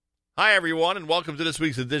Hi, everyone, and welcome to this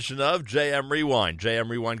week's edition of JM Rewind. JM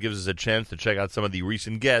Rewind gives us a chance to check out some of the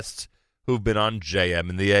recent guests who've been on JM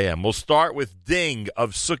in the AM. We'll start with Ding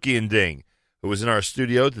of Suki and Ding, who was in our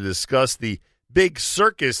studio to discuss the big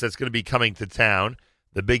circus that's going to be coming to town,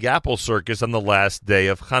 the Big Apple Circus, on the last day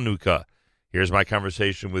of Hanukkah. Here's my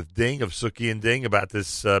conversation with Ding of Suki and Ding about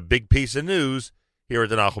this big piece of news here at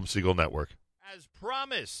the Nachum Segal Network. As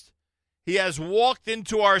promised, he has walked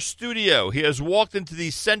into our studio. He has walked into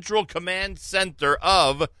the central command center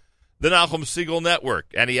of the Nachum Segal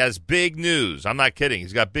Network, and he has big news. I'm not kidding.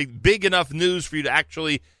 He's got big enough news for you to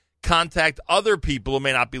actually contact other people who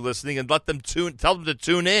may not be listening and tell them to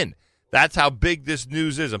tune in. That's how big this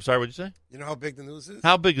news is. I'm sorry, what did you say? You know how big the news is?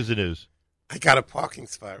 How big is the news? I got a parking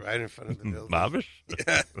spot right in front of the building. Mavish?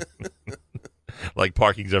 Yeah. Like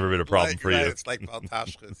parking's ever been a problem for you. It's like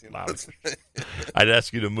Baltashkas, you know. I'd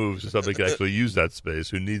ask you to move so somebody can actually use that space.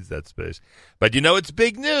 Who needs that space? But you know it's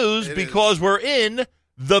big news because we're in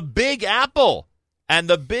the Big Apple. And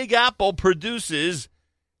the Big Apple produces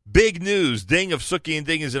big news. Ding of Suki and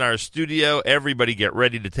Ding is in our studio. Everybody get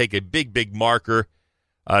ready to take a big marker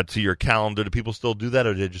to your calendar. Do people still do that,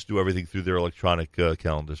 or do they just do everything through their electronic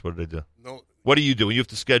calendars? What do they do? No. What do you do when you have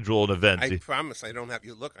to schedule an event? I promise I don't have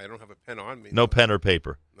you. Look, I don't have a pen on me. No pen or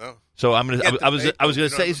paper. No. So I was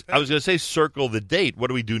going to say circle the date. What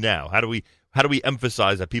do we do now? How do we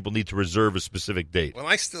emphasize that people need to reserve a specific date? Well,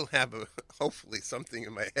 I still have hopefully something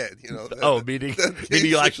in my head, you know. Meaning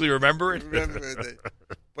you'll actually remember it.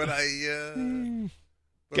 But I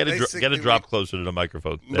get a drop closer to the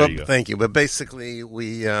microphone. There you go. Thank you. But basically,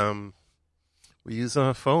 we use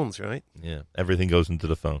our phones, right? Yeah, everything goes into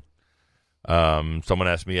the phone. Someone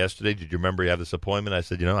asked me yesterday, did you remember you have this appointment? I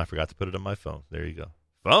said, I forgot to put it on my phone. There you go.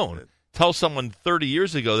 Phone? Tell someone 30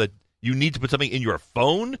 years ago that you need to put something in your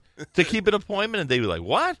phone to keep an appointment, and they were like,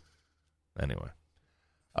 what? Anyway.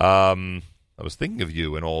 I was thinking of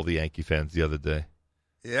you and all the Yankee fans the other day.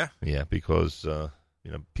 Yeah? Yeah, because,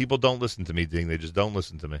 people don't listen to me, Ding. They just don't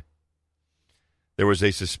listen to me. There was a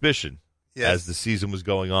suspicion as the season was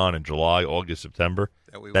going on in July, August, September,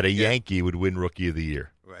 that a Yankee would win Rookie of the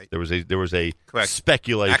Year. Right. There was a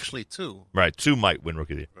speculation. Actually, two. Right, two might win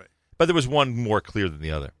Rookie of the Year. Right. But there was one more clear than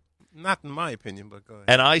the other. Not in my opinion, but go ahead.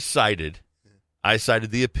 And I cited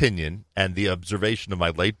the opinion and the observation of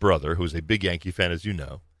my late brother, who was a big Yankee fan, as you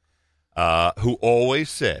know, who always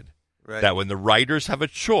said that when the writers have a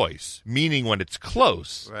choice, meaning when it's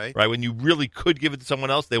close, right, when you really could give it to someone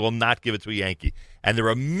else, they will not give it to a Yankee. And there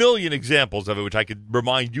are a million examples of it, which I could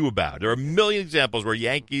remind you about. There are a million examples where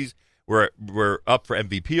Yankees were up for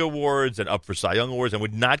MVP awards and up for Cy Young awards and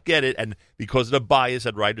would not get it, and because of the bias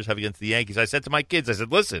that writers have against the Yankees. I said to my kids, I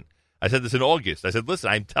said, listen, I said this in August, I said, listen,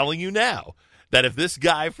 I'm telling you now that if this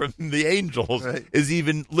guy from the Angels is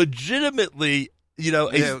even legitimately,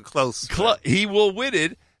 close, he will win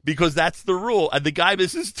it because that's the rule. And the guy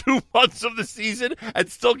misses 2 months of the season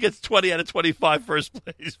and still gets 20 out of 25 first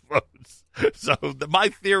place votes. So my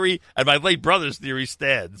theory and my late brother's theory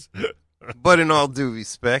stands. But in all due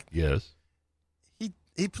respect, yes,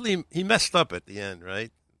 he messed up at the end,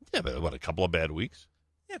 right? Yeah, but a couple of bad weeks.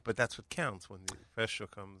 Yeah, but that's what counts when the pressure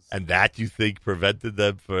comes. And that, you think, prevented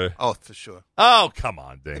them for... Oh, for sure. Oh, come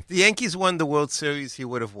on, Ding. If the Yankees won the World Series, he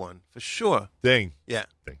would have won, for sure. Ding. Yeah.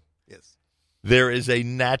 Ding. Yes. There is a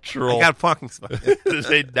natural... I got a parking spot.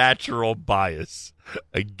 There's a natural bias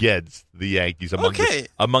against the Yankees among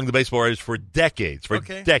the baseball writers for decades.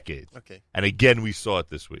 Decades. Okay. And again, we saw it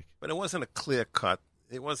this week. But it wasn't a clear cut.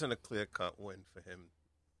 It wasn't a clear cut win for him.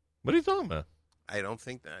 What are you talking about? I don't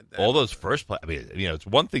think that all those first play. I mean, it's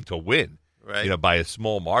one thing to win, right? By a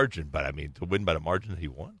small margin, but I mean, to win by the margin that he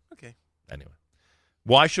won. Okay. Anyway,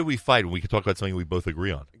 why should we fight when we can talk about something we both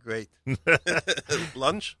agree on? Great.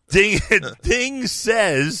 Lunch. Ding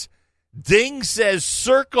says,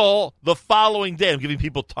 circle the following day. I'm giving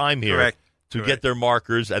people time here to get their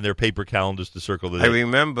markers and their paper calendars to circle the day. I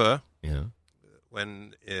remember.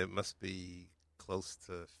 When it must be close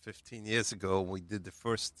to 15 years ago, we did the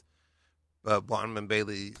first. Barnum and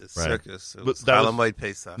Bailey Circus. It was Harlem White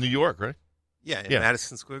Pesach. New York, right? Yeah, in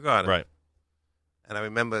Madison Square Garden. Right. And I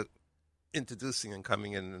remember introducing and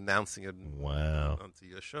coming in and announcing it onto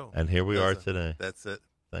your show. And here we are today. That's it.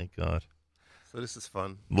 Thank God. So this is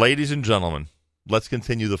fun. Ladies and gentlemen, let's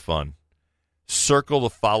continue the fun. Circle the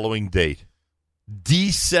following date.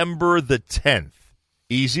 December the 10th.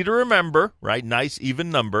 Easy to remember, right? Nice, even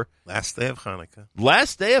number. Last day of Hanukkah.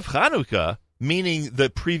 Last day of Hanukkah. Meaning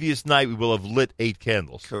the previous night we will have lit 8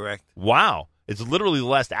 candles. Correct. Wow. It's literally the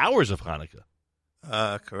last hours of Hanukkah.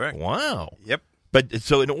 Correct. Wow. Yep. But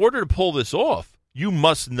so in order to pull this off, you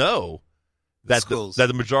must know that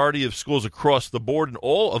the majority of schools across the board in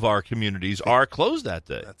all of our communities are closed that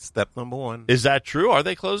day. That's step number one. Is that true? Are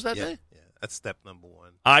they closed that day? Yeah, that's step number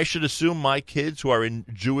one. I should assume my kids who are in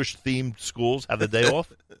Jewish-themed schools have the day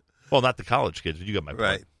off? Well, not the college kids, but you got my point.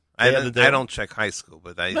 Right. I don't check high school,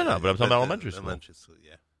 but but I'm talking about elementary school. Elementary school,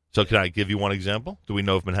 yeah. So can I give you one example? Do we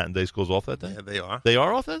know if Manhattan Day School's off that day? Yeah, they are. They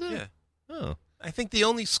are off that day? Yeah. Oh. I think the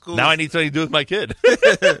only school... Now I need something to do with my kid.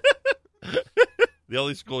 The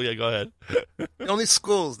only school, yeah, go ahead. The only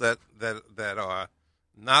schools that are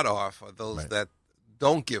not off are those that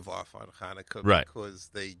don't give off on Hanukkah because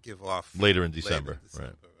they give off later in December.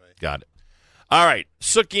 Right. Got it. All right.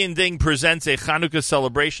 Suki and Ding presents a Hanukkah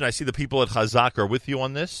celebration. I see the people at Chazak are with you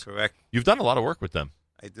on this. Correct. You've done a lot of work with them.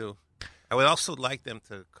 I do. I would also like them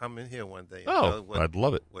to come in here one day. Oh, I'd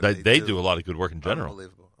love it. They do a lot of good work in general.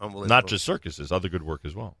 Unbelievable. Not just circuses, other good work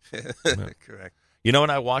as well. Correct. You know, when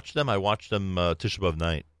I watched them Tisha B'Av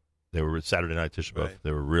night. They were Saturday night Tisha B'Av. Right.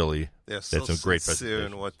 They were really they're so some great sincere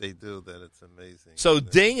in what they do that it's amazing. So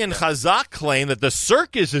Ding and Chazak claim that the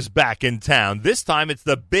circus is back in town. This time it's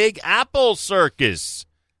the Big Apple Circus.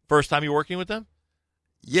 First time you're working with them?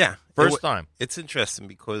 Yeah, first time. It's interesting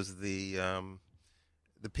because the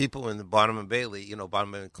people in the Barnum and Bailey,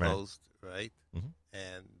 Barnum and Bailey closed, right? Mm-hmm.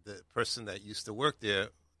 And the person that used to work there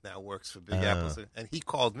now works for Big Apple, and he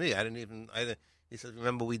called me. I didn't. He said,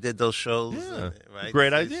 "Remember we did those shows?" Yeah, right?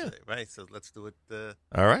 Great idea. Right, so let's do it.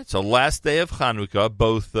 All right, so last day of Hanukkah,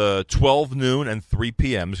 both 12 noon and 3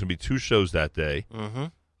 p.m. There's going to be 2 shows that day. Mm-hmm.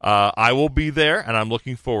 I will be there, and I'm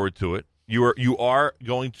looking forward to it. You are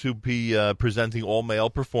going to be presenting all male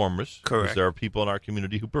performers. Correct. There are people in our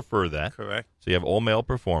community who prefer that. Correct. So you have all male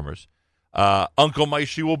performers. Uncle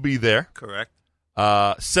Maishi will be there. Correct.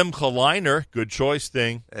 Simcha Leiner, good choice,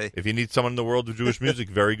 Ding. Hey. If you need someone in the world of Jewish music,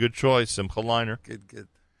 very good choice, Simcha Leiner. Good.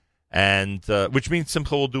 And which means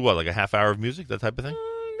Simcha will do what, like a half hour of music, that type of thing?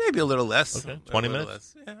 Maybe a little less. Okay, 20 minutes?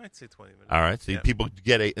 Less. Yeah, I'd say 20 minutes. All right, so people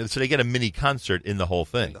get a mini concert in the whole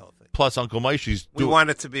thing. Plus Uncle Maishi's we want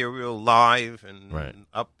it to be a real live and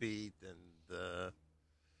upbeat and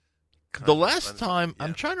the last time,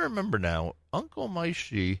 I'm trying to remember now, Uncle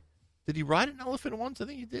Maishi, did he ride an elephant once? I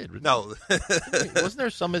think he did. No. Wasn't there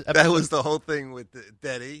some episode? That was the whole thing with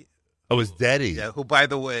Deddy. Oh, it was Deddy. Yeah, who, by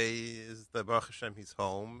the way, is the Baruch Hashem, he's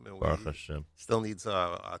home. And Baruch Hashem. Still needs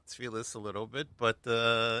our tefillas a little bit, but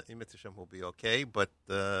Imet Hashem will be okay. But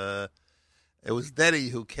it was Deddy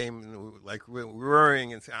who came like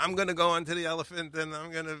roaring and said, "I'm going to go onto the elephant and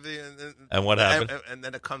I'm going to be." And what happened? And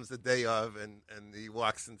then it comes the day of, and he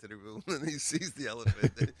walks into the room and he sees the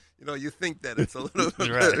elephant. You think that it's a little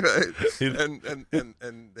bit right.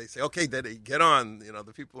 And they say, "Okay, Deddy, get on."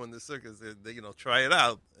 The people in the circus, they try it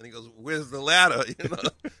out. And he goes, "Where's the ladder?"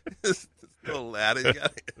 There's no ladder.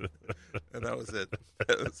 And that was it.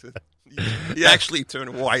 He actually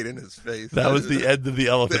turned white in his face. That was the end of the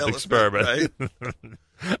elephant experiment. Right?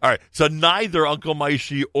 All right. So neither Uncle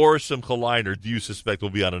Maishi or Simcha Leiner do you suspect will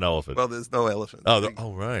be on an elephant? Well, there's no elephant.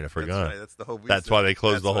 Oh, right. I forgot. That's right. That's the whole reason. That's why they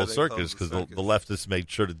closed the whole circus, because the leftists made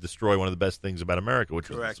sure to destroy one of the best things about America, which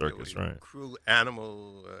was the circus, right? Cruel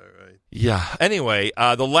animal, right? Yeah. Anyway,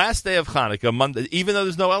 the last day of Hanukkah, Monday, even though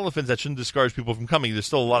there's no elephants, that shouldn't discourage people from coming. There's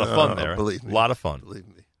still a lot of fun there. Believe me. A lot of fun. Believe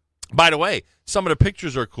me. By the way, some of the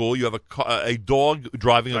pictures are cool. You have a dog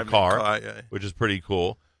driving a car, which is pretty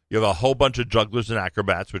cool. You have a whole bunch of jugglers and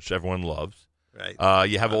acrobats, which everyone loves. Right.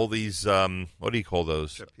 You have all these, what do you call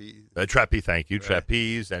those? Trapeze. Trapeze, thank you. Right.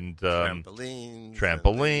 Trapeze and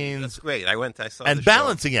trampolines. That's great. I saw and the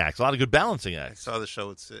balancing acts. A lot of good balancing acts. I saw the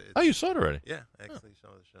show. Oh, you saw it already? Yeah, I actually saw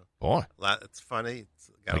the show. Boy. It's funny. It's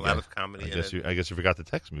got a lot of comedy I guess you forgot to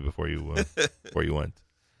text me before you went.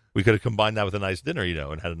 We could have combined that with a nice dinner,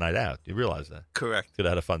 and had a night out. You realize that? Correct. Could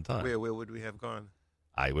have had a fun time. Where would we have gone?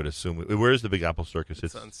 I would assume. Where is the Big Apple Circus?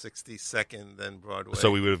 It's on 62nd and Broadway.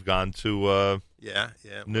 So we would have gone to. Yeah.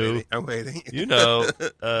 I'm waiting.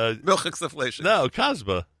 Milchik Inflation. No,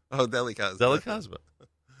 Kasbah. Oh, Deli Kasbah. Deli Kasbah.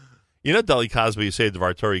 Deli Kasbah, you say at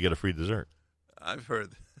Dvar Torah, you get a free dessert. I've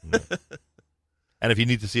heard. And if you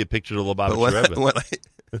need to see a picture of the Lubavitcher Rebbe,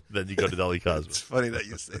 then you go to Deli Kasbah. It's funny that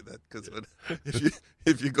you say that, because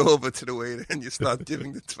if you go over to the waiter and you start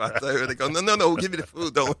giving the Dvar Torah, they go, no, we'll give you the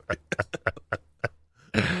food, don't worry.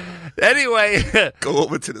 Anyway, go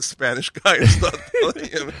over to the Spanish guy and start telling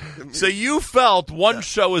him. So you felt one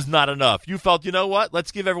show is not enough. You felt, you know what?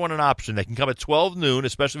 Let's give everyone an option. They can come at 12 noon,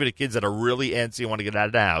 especially for the kids that are really antsy and want to get out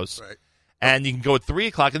of the house. Right. And you can go at 3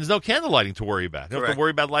 o'clock, and there's no candle lighting to worry about. You don't have Correct. to worry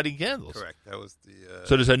about lighting candles. Correct. That was the.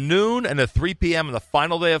 So there's a noon and a 3 p.m. on the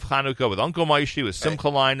final day of Hanukkah with Uncle Moishi, with Simcha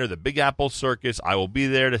Leiner, the Big Apple Circus. I will be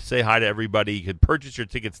there to say hi to everybody. You can purchase your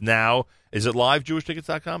tickets now. Is it live,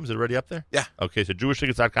 JewishTickets.com? Is it already up there? Yeah. Okay, so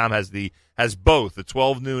JewishTickets.com has both, the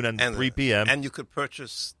 12 noon and 3 p.m. And you could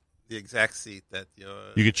purchase the exact seat that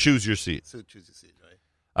you could choose your seat. So choose your seat,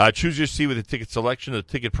 right? Choose your seat with a ticket selection. The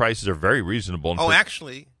ticket prices are very reasonable.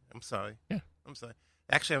 Actually, I'm sorry. Yeah. I'm sorry.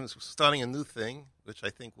 Actually, I'm starting a new thing, which I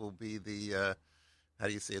think will be the, how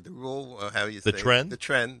do you say it, the rule, or how you say the trend? The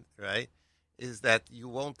trend, right, is that you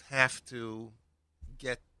won't have to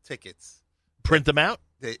get tickets. Print them out?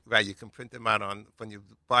 Right, you can print them out when you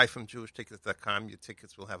buy from JewishTickets.com, your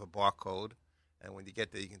tickets will have a barcode, and when you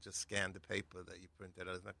get there, you can just scan the paper that you printed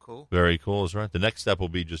out. Isn't that cool? Very cool, is right. The next step will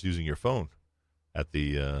be just using your phone at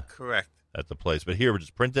the correct. At the place. But here, we'll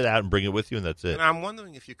just print it out and bring it with you, and that's it. And I'm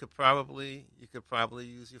wondering if you could probably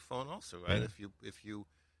use your phone also, right? Yeah. If you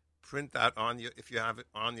print out if you have it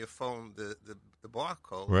on your phone the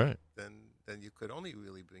barcode, right? Then you could only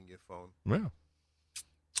really bring your phone. Yeah.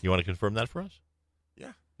 You want to confirm that for us?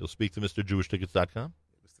 Yeah. You'll speak to Mr. JewishTickets.com?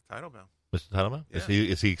 Mr. Teitelbaum. Mr. Teitelbaum? Yeah.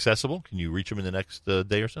 Is he accessible? Can you reach him in the next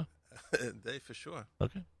day or so? Day for sure.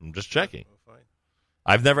 Okay. I'm just checking. We're fine.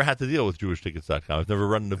 I've never had to deal with JewishTickets.com. I've never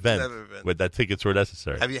run an event where that tickets were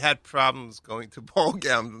necessary. Have you had problems going to ball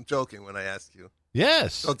games? I'm joking when I ask you.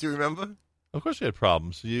 Yes. Don't you remember? Of course we had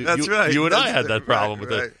problems. That's right. You and I had that problem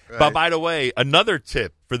with it. Right. But by the way, another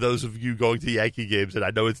tip for those of you going to Yankee games, and I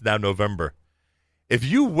know it's now November, if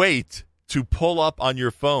you wait to pull up on your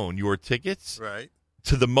phone your tickets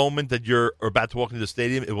to the moment that you're about to walk into the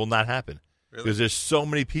stadium, it will not happen. Really? Because there's so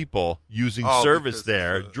many people using service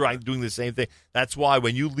there, doing the same thing. That's why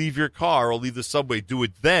when you leave your car or leave the subway, do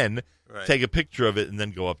it then, take a picture of it, and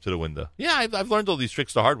then go up to the window. Yeah, I've learned all these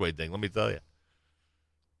tricks the hard way, Ding, let me tell you.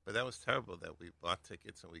 But that was terrible that we bought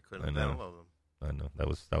tickets and we couldn't download them. I know. That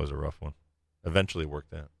was a rough one. Eventually it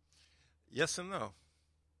worked out. Yes and no.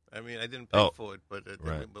 I mean, I didn't pay for it, but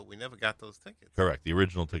we never got those tickets. Correct. The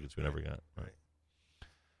original tickets we never got. Right.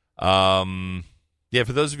 Yeah,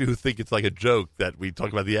 for those of you who think it's like a joke that we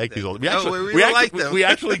talk about the Yankees all the time, we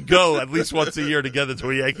actually go at least once a year together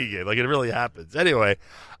to a Yankee game. Like, it really happens. Anyway,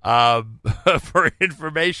 for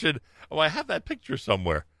information, I have that picture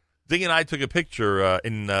somewhere. Ding and I took a picture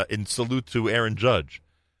in salute to Aaron Judge.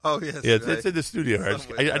 Oh, yes. Yeah, it's in the studio.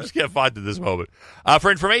 I just can't find it at this moment. For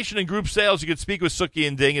information and group sales, you can speak with Suki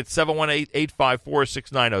and Ding at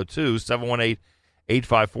 718-854-6902,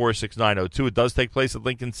 718-854-6902. It does take place at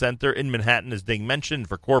Lincoln Center in Manhattan, as Ding mentioned.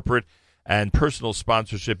 For corporate and personal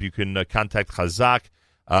sponsorship, you can contact Chazak.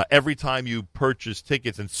 Every time you purchase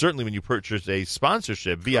tickets, and certainly when you purchase a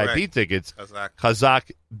sponsorship, VIP tickets,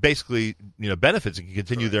 Chazak basically benefits and can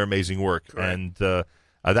continue their amazing work. Correct.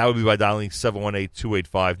 And that would be by dialing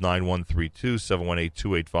 718-285-9132,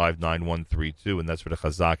 718-285-9132, and that's for the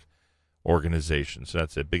Chazak organization. So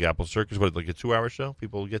that's it. Big Apple Circus. What, like a 2-hour show?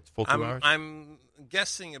 People get full 2 hours? I'm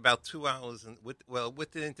guessing about 2 hours, and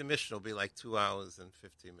with the intermission, it'll be like 2 hours and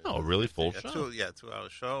 15 minutes. Oh, really? Full show? 2-hour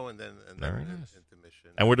show, and then intermission.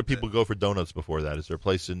 And where do people go for donuts before that? Is there a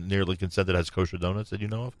place near Lincoln Center that has kosher donuts that you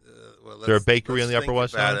know of? Is there a bakery on the Upper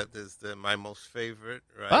West Side? There's my most favorite,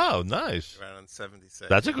 right? Oh, nice. Right on 72nd.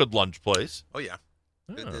 That's a good lunch place. Oh, yeah.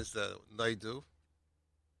 There's the Naidu.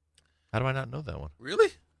 How do I not know that one? Really?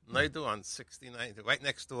 Naidu on 69, right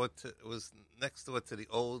next door to the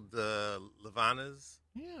old Lavanas.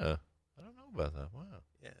 Yeah, I don't know about that. Wow.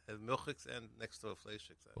 Yeah, and Milchix and next door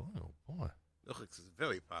Fleischix. Oh boy, Milchix is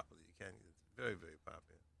very popular. It's very, very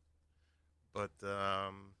popular. But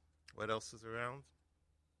what else is around?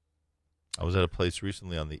 I was at a place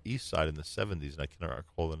recently on the east side in the 70s, and I cannot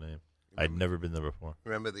recall the name. I'd never been there before.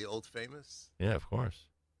 Remember the Old Famous? Yeah, of course.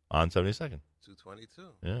 On 72nd.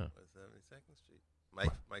 222. Yeah. 72nd Street. My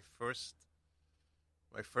first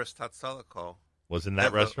Hatzalah call was in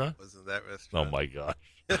that restaurant. Was in that restaurant. Oh my gosh,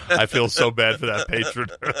 I feel so bad for that patron.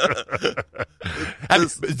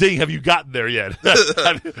 Ding, have you gotten there yet?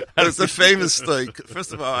 It's a famous story.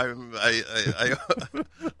 First of all, I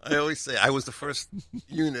always say I was the first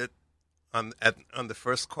unit on the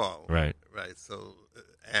first call. Right. So,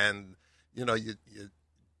 and you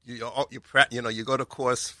go to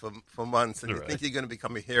course for months, and you think you're going to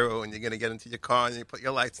become a hero, and you're going to get into your car, and you put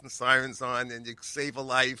your lights and sirens on, and you save a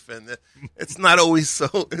life, and it's not always so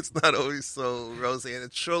rosy, and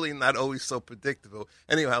it's surely not always so predictable.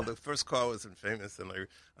 Anyhow, the first call wasn't famous, and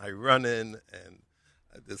I run in, and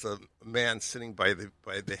there's a man sitting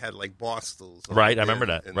they had like bar stools. Right, I remember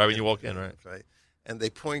that. Right when you walk in, right. and they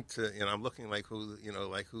point to, I'm looking like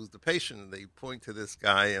like who's the patient, and they point to this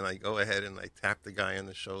guy, and I go ahead and I tap the guy on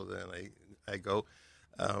the shoulder, and I go,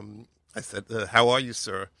 I said, how are you,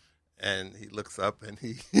 sir? And he looks up and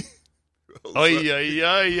he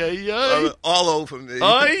all over me.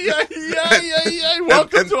 Welcome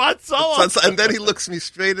to Hatzalah. And then he looks me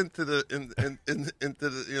straight into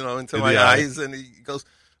into my eyes, and he goes,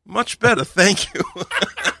 "Much better, thank you."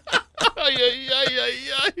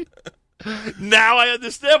 Now I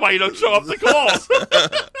understand why you don't show up to calls.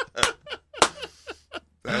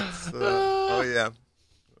 That's yeah.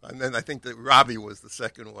 And then I think that Robbie was the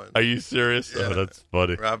second one. Are you serious? Yeah. Oh, that's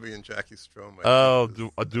funny. Robbie and Jackie Strom.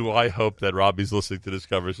 Do I hope that Robbie's listening to this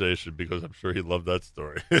conversation, because I'm sure he loved that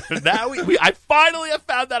story. Now I finally have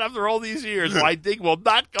found out after all these years why Ding will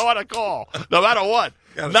not go on a call, no matter what.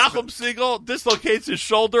 Malcolm Siegel dislocates his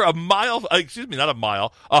shoulder a mile, not a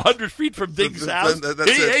mile, 100 feet from Ding's house.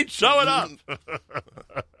 He ain't showing up.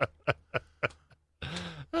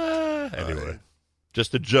 Anyway.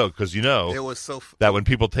 Just a joke, because it was that when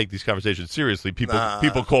people take these conversations seriously, people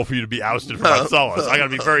call for you to be ousted from Hatzalah. So I got to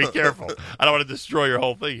be very careful. I don't want to destroy your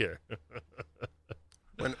whole thing here.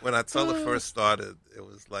 When Hatzalah first started, it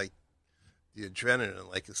was like the adrenaline.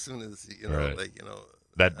 Like as soon as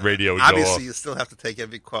that radio would obviously go off. You still have to take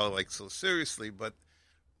every call so seriously, but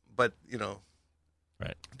right.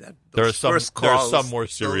 There are some more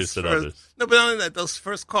serious than others. No, but not only that, those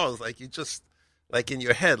first calls, like you just. Like in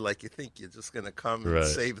your head, like you think you're just going to come and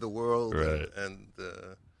save the world, and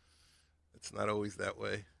it's not always that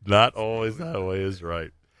way. Not always that way is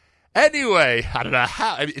right. Anyway, I don't know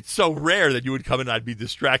how. It's so rare that you would come in and I'd be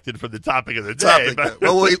distracted from the topic of the day.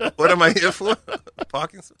 Well, what am I here for?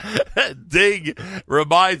 Parkinson? Ding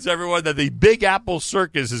reminds everyone that the Big Apple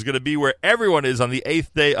Circus is going to be where everyone is on the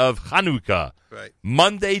 8th day of Hanukkah. Right.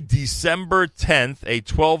 Monday, December 10th, a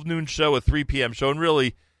 12 noon show, a 3 p.m. show, and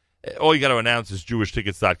really, all you got to announce is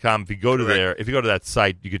JewishTickets.com. If you go to that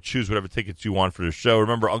site, you could choose whatever tickets you want for the show.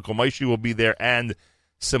 Remember, Uncle Moishy will be there and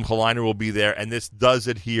Simcha Leiner will be there, and this does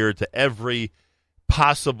adhere to every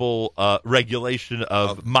possible regulation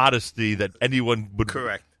of modesty that anyone would.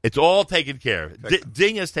 Correct. It's all taken care of.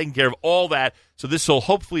 Ding has taken care of all that, so this will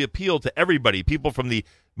hopefully appeal to everybody. People from the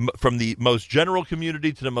most general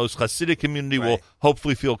community to the most Hasidic community will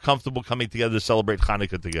hopefully feel comfortable coming together to celebrate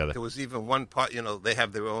Hanukkah together. There was even one part, they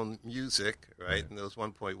have their own music, right? And there was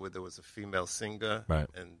one point where there was a female singer. Right.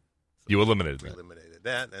 And so you eliminated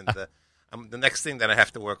that. And the next thing that I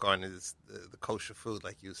have to work on is the kosher food,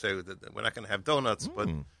 like you say. We're not going to have donuts, but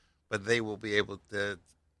they will be able to.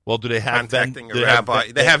 Well, do they have contacting a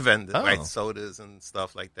rabbi? They have vendors, right? Sodas and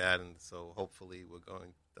stuff like that, and so hopefully we're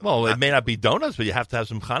going. Well, it may not be donuts, but you have to have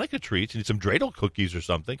some Hanukkah treats. You need some dreidel cookies or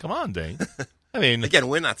something. Come on, Ding. I mean, again,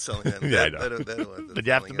 we're not selling them. Yeah, I know. But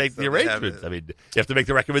you have to make the arrangements. I mean, you have to make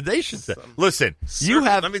the recommendations. Listen, you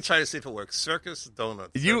have. Let me try to see if it works. Circus Donuts.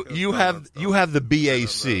 You have the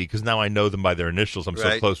BAC, because now I know them by their initials. I'm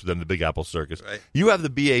so close with them. The Big Apple Circus. Right. You have the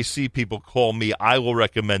BAC people call me. I will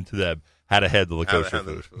recommend to them how to handle the kosher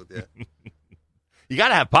food. Yeah. You got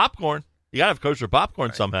to have popcorn. You got to have kosher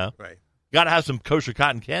popcorn somehow. Right. You got to have some kosher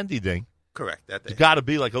cotton candy, Ding. Correct. It's got to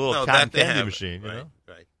be like a little cotton candy machine. Right. You know?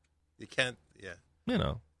 Right. You can't.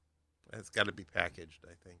 Yeah. It's got to be packaged,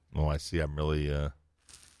 I think. Oh, I see. I'm really.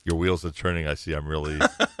 Your wheels are turning. I see. I'm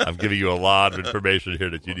giving you a lot of information here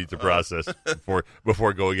that you need to process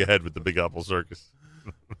before going ahead with the Big Apple Circus.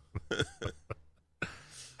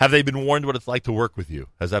 Have they been warned what it's like to work with you?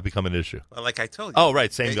 Has that become an issue? Well, like I told you. Oh,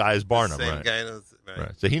 right. Same guy as Barnum. Same guy.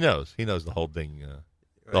 Right. So he knows. He knows the whole thing.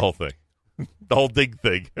 The whole thing. The whole Ding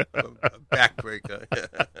thing. Backbreaker.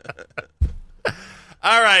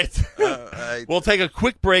 All right. We'll take a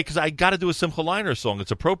quick break because I got to do a Simcha Leiner song. It's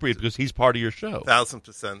appropriate because he's part of your show.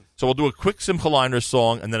 1,000%. So we'll do a quick Simcha Leiner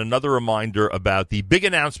song and then another reminder about the big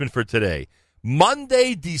announcement for today.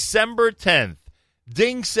 Monday, December 10th.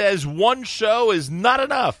 Ding says one show is not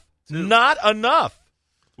enough. Not enough.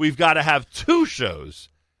 We've got to have 2 shows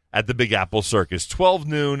at the Big Apple Circus, 12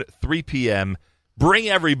 noon, 3 p.m. Bring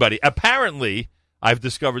everybody. Apparently, I've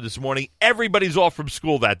discovered this morning, everybody's off from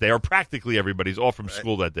school that day, or practically everybody's off from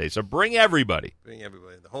school that day. So bring everybody. Bring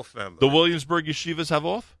everybody, the whole family. The Williamsburg yeshivas have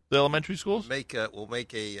off? The elementary schools? We'll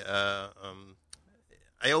make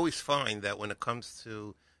I always find that when it comes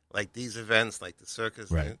to like these events, like the circus,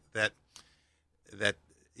 that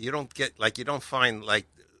you don't find like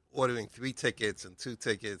ordering 3 tickets and 2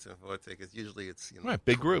 tickets and 4 tickets. Usually it's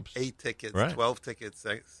big groups, 8 tickets, 12 tickets,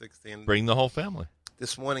 16. Bring the whole family.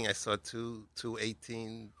 This morning I saw two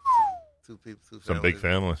 18, 2 people, 2 families. Some big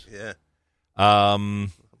families. Yeah.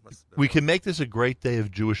 We can make this a great day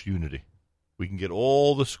of Jewish unity. we can get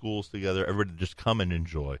all the schools together, everybody just come and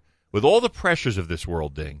enjoy. With all the pressures of this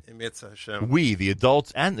world, Ding, we, the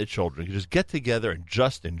adults and the children, can just get together and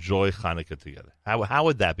just enjoy Hanukkah together. How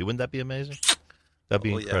would that be? Wouldn't that be amazing? That'd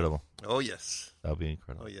be incredible. Yeah. Oh, yes. That would be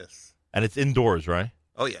incredible. Oh, yes. And it's indoors, right?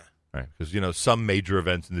 Oh, yeah. Right, because, some major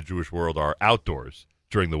events in the Jewish world are outdoors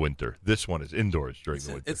during the winter. This one is indoors during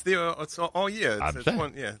the winter. It's all year. I'm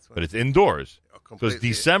saying. But it's indoors. Because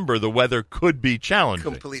December, the weather could be challenging.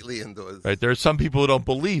 Completely indoors. Right? There are some people who don't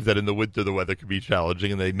believe that in the winter the weather can be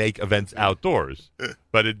challenging, and they make events outdoors.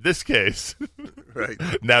 But in this case, right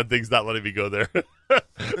now Dig's not letting me go there.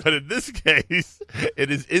 But in this case,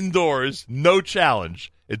 it is indoors, no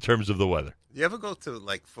challenge in terms of the weather. You ever go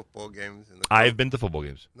to, football games? In the cold? I've been to football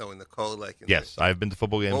games. No, in the cold? Yes, I've been to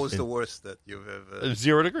football games. What was the worst that you've ever...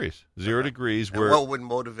 0 degrees. 0 degrees. And what would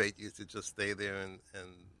motivate you to just stay there and...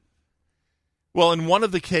 Well, in one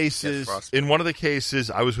of the cases,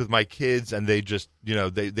 I was with my kids, and they just,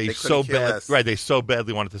 they so bad, right? They so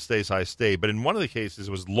badly wanted to stay, so I stayed. But in one of the cases,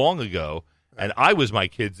 it was long ago, and I was my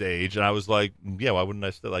kid's age, and I was like, yeah, why wouldn't I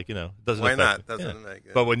stay? It doesn't. Why affect not? me. Doesn't make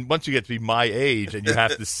it. But once you get to be my age, and you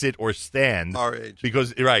have to sit or stand, our age,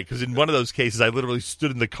 because in one of those cases, I literally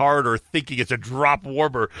stood in the corridor thinking it's a drop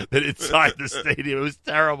warmer than inside the stadium. It was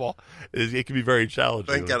terrible. It can be very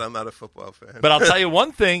challenging. Thank God I'm not a football fan. But I'll tell you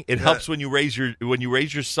one thing: it helps when you raise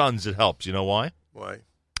your sons. It helps. You know why? Why?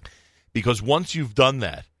 Because once you've done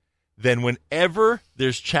that, then whenever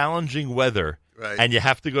there's challenging weather. Right. And you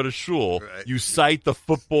have to go to shul, you cite the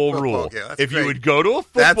football rule. If you would go to a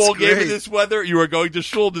That's football game great. in this weather, you are going to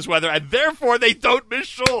shul in this weather, and therefore they don't miss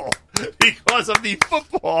shul because of the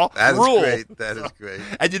football rule. That is great.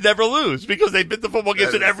 And you never lose because they've been to football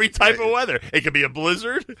games in every type of weather. It could be a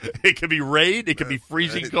blizzard, it could be rain, it could be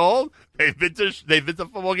freezing cold. They've been to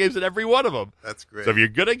football games in every one of them. That's great. So if you're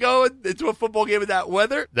going to go into a football game in that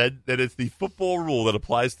weather, then it's the football rule that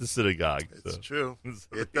applies to synagogue. It's true.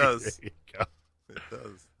 It does. There you go. It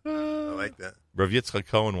does. I like that. Rav Yitzchak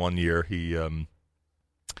Cohen one year he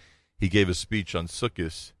gave a speech on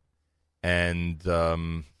Sukkot,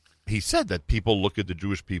 and he said that people look at the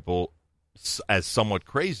Jewish people as somewhat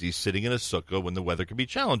crazy sitting in a sukkah when the weather can be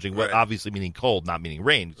challenging. Right. Well, obviously meaning cold, not meaning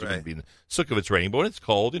rain. So it be in the sukkah if it's raining, but when it's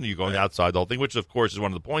cold, you're going outside the whole thing, which of course is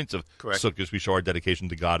one of the points of sukkahs. We show our dedication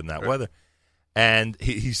to God in that weather. And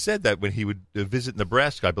he said that when he would visit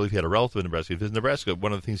Nebraska, I believe he had a relative in Nebraska. He visited Nebraska.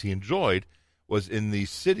 One of the things he enjoyed was in the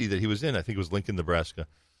city that he was in. I think it was Lincoln, Nebraska.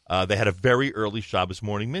 They had a very early Shabbos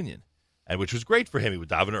morning minyan, and which was great for him. He would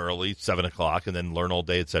daven early, 7 o'clock, and then learn all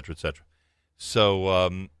day, et cetera, et cetera. So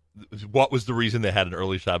what was the reason they had an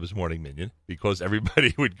early Shabbos morning minyan? Because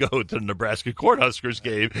everybody would go to the Nebraska Cornhuskers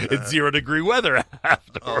game in 0 degree weather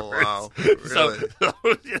afterwards. Oh, wow. Really?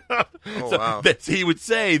 Wow. He would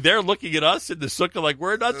say, they're looking at us in the sukkah like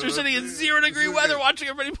we're nuts. They're sitting in 0 degree weather watching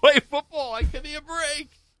everybody play football. I give me a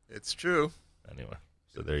break. It's true. Anyway,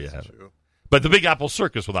 so there you have it. But the Big Apple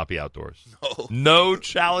Circus will not be outdoors. No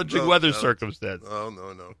challenging weather circumstance.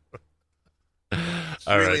 No.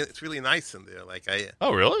 Right. It's really nice in there.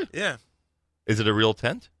 Oh, really? Yeah. Is it a real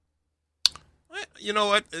tent? You know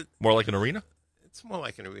what? More like an arena? It's more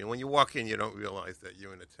like an arena. When you walk in, you don't realize that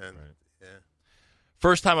you're in a tent. Right. Yeah.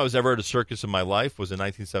 First time I was ever at a circus in my life was in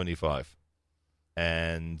 1975.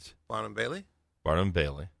 And Barnum Bailey? Barnum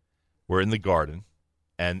Bailey. We're in the garden.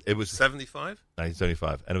 And it was 75?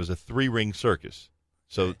 1975. And it was a 3-ring circus.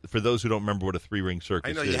 So for those who don't remember what a 3-ring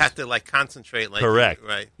circus is. I know you have to concentrate. Correct.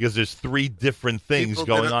 Right. Because there's 3 different things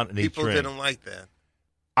going on in each ring. People didn't like that.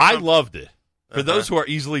 I loved it. For those who are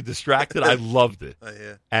easily distracted, I loved it.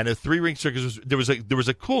 Yeah. And a 3-ring circus there's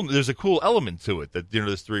a cool element to it that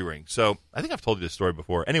this 3-ring. So I think I've told you this story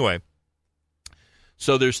before. Anyway,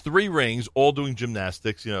 so there's 3 rings, all doing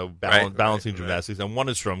gymnastics, balancing gymnastics, and one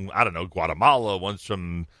is from Guatemala, one's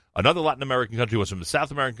from another Latin American country, one's from a South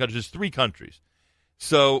American country. There's 3 countries.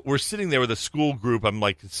 So we're sitting there with a school group. I'm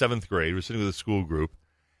like 7th grade. We're sitting with a school group,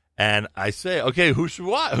 and I say, "Okay, who should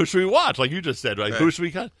we watch? Who should we watch?" Like you just said, right? Who should we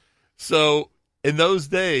cut? So in those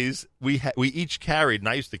days, we each carried, and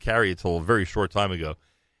I used to carry it till a very short time ago,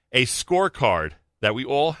 a scorecard that we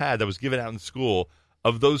all had that was given out in school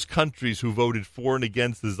of those countries who voted for and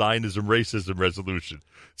against the Zionism racism resolution.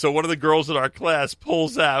 So one of the girls in our class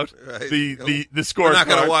pulls out the scorecard. We're not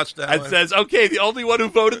going to watch that and says, "Okay, the only one who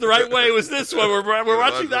voted the right way was this one. We're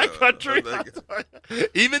watching that country."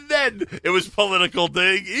 Even then, it was political,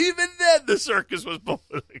 Ding. Even then, the circus was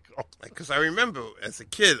political. Because I remember as a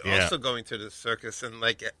kid also going to the circus, and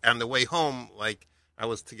on the way home, I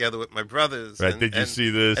was together with my brothers. Right? Did you see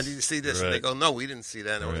this? And did you see this? Right. And they go, "No, we didn't see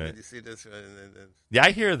that." Right. Did you see this? Yeah,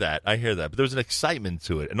 I hear that. But there was an excitement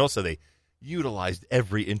to it, and also they utilized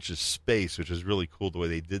every inch of space, which is really cool the way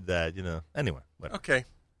they did that. Anyway, whatever. Okay.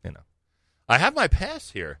 I have my pass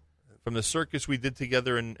here from the circus we did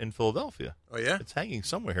together in Philadelphia. Oh yeah, it's hanging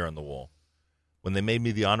somewhere here on the wall. When they made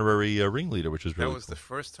me the honorary ringleader, which was really that was cool. The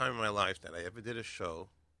first time in my life that I ever did a show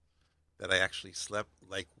that I actually slept,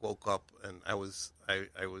 like woke up, and I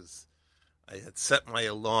had set my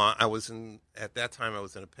alarm. At that time I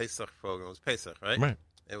was in a Pesach program. It was Pesach, right? Right.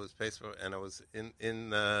 It was Pesach, and I was in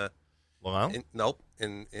Long Island?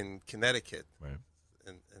 In Connecticut. Right.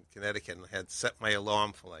 In Connecticut, and I had set my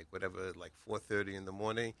alarm for like 4:30 in the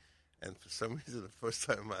morning. And for some reason, the first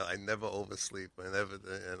time I never oversleep.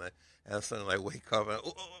 And suddenly I wake up and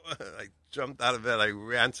I jumped out of bed. I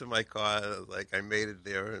ran to my car. I made it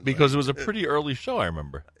there. And because it was a pretty early show, I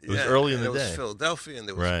remember. It was early in the day. It was Philadelphia, and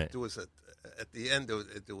there was at the end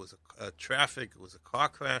there was a traffic. It was a car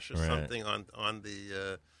crash or something on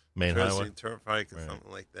the main Jersey highway Turnpike or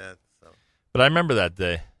something like that. So. But I remember that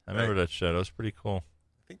day. I remember that show. That was pretty cool.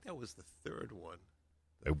 I think that was the third one.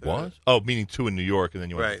 It was? Oh, meaning 2 in New York, and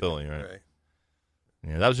then you went to Philly, right?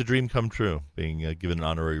 Yeah, that was a dream come true, being given an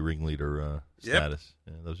honorary ringleader status.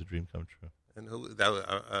 Yeah, that was a dream come true. And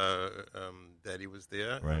Daddy was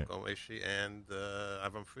there, right? Gomeshi and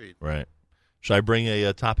Avram Fried. Right. Should I bring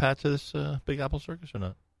a top hat to this Big Apple Circus or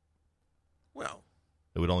not? Well,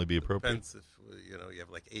 it would only be appropriate. Depends if you have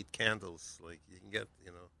 8 candles, you can get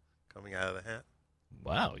coming out of the hat.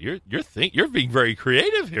 Wow, you're being very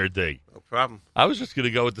creative here, Ding. No problem. I was just going to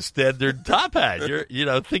go with the standard top hat.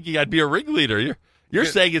 You're thinking I'd be a ringleader. You're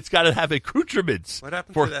saying it's got to have accoutrements. What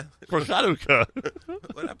happened to that for Chanukah?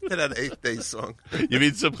 What happened to that 8th Day song? You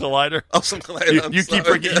mean Simcha Leiner? Oh, Simcha Leiner. You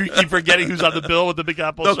keep forgetting who's on the bill with the Big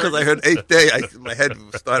Apple. No, because I heard 8th Day. My head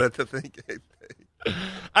started to think 8th Day.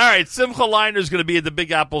 All right, Simcha Leiner is going to be at the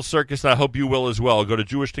Big Apple Circus, and I hope you will as well. Go to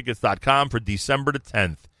JewishTickets.com for December the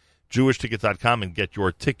 10th. JewishTickets.com and get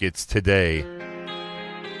your tickets today.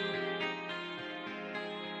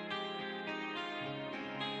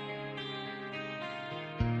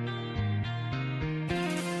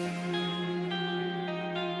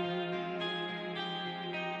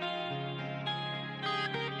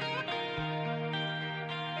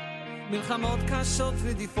 מלחמות קשות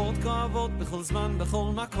רדיפות כואבות בכל זמן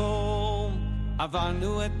בכל מקום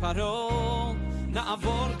עברנו את פרעה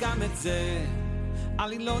נעבור גם את זה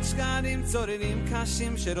עלילות שקרים צוררים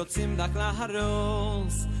קשים שרוצים רק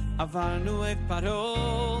להרוס עברנו את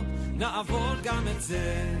פרעה נעבור גם את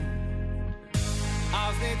זה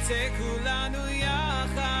אז נצא כולנו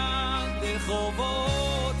יחד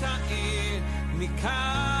ברחובות העיר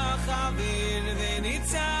ניקח אוויר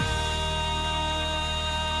וניצח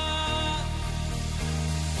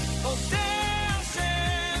אודה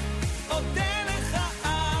השם, אודה לך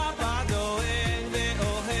אבא דואג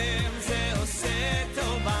ואוהב זה עושה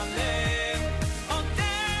טוב בלב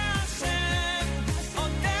אודה השם,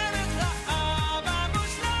 אודה לך אבא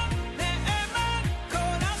מושלם נאמן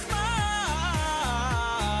כל הזמן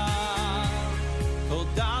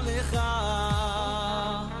תודה לך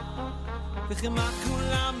וכמעט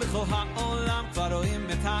כולם בכל העולם כבר רואים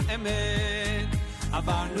את האמת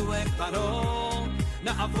עברנו את פרעה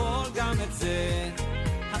נעבור גם את זה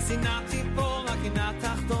השנאה תיפול, הקנאה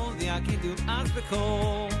תחתול ויגידו אז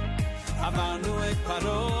בקול עברנו את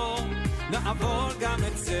פרעה נעבור גם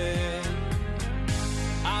את זה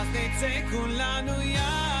אז נצא כולנו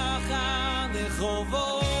יחד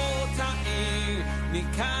לרחובות העיר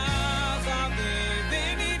ניקח אוויר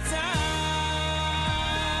וניצח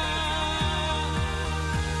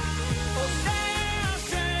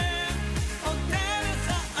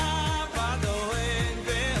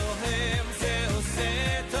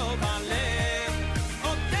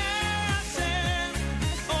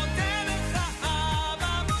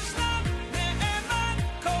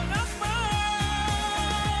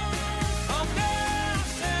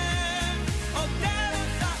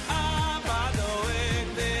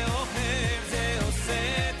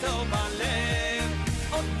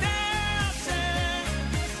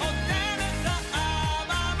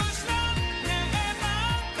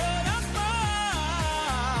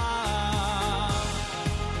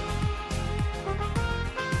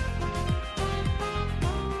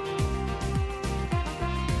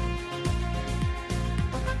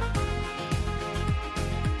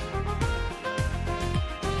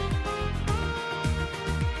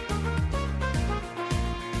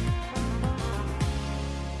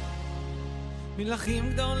מלכים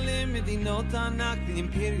גדולים, מדינות ענק,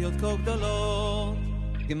 אימפריות כה גדולות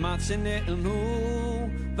כמעט שנעלמו,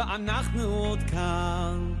 ואנחנו עוד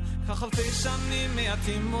כאן כך אלפי שנים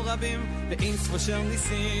מעטים ורבים ואין ספור של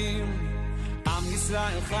ניסים עם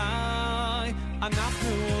ישראל חי, אנחנו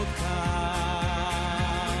עוד כאן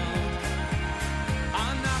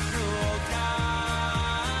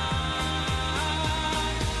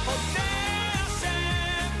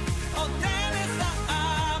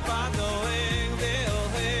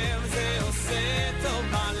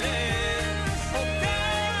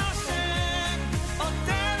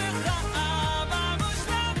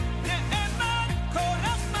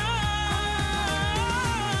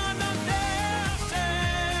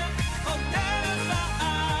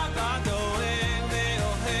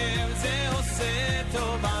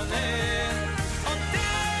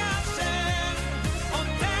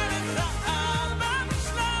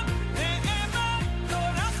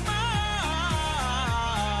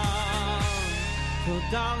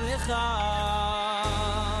תודה לך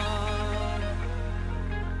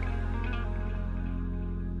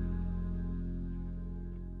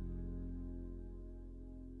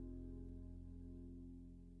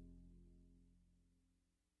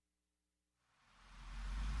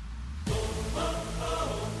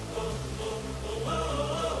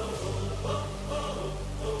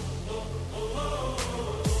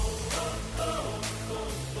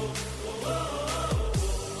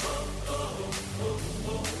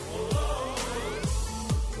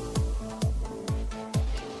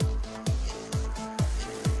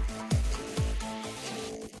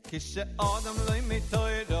כשאדם לא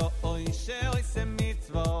מתוירו אוי שעושה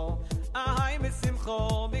מצוו אהי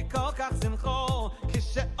בשמחו מכל כך שמחו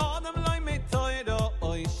כשאדם לא מתוירו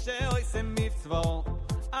אוי שעושה מצוו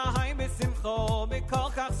אהי בשמחו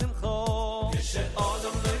מכל כך שמחו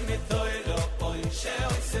כשאדם לא מתוירו אוי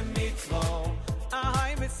שעושה מצוו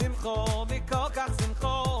אהי בשמחו מכל כך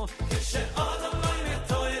שמחו כשאדם לא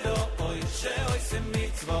מתוירו אוי שעושה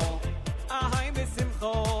מצוו אהי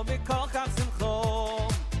בשמחו מכל כך שמחו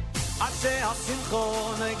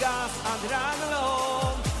השמחו נגס עד רגלו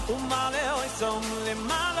ומעלה אויסום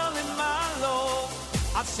למעלה למעלו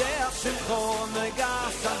עד שהשמחו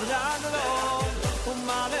נגס עד רגלו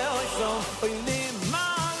ומעלה אויסום אוי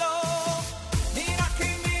למעלו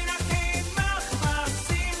נרקי נרקי מחמא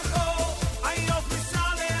שמחו איוב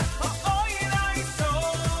מסעלה אוי רייסו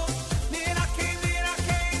נרקי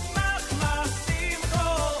נרקי מחמא שמחו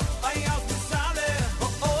איוב מסעלה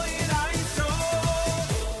אוי רייסו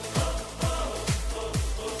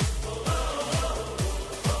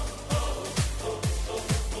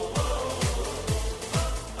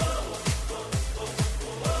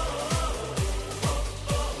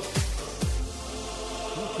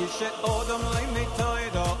כשאודם לא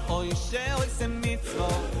מתוירו אוי שעושה מצוו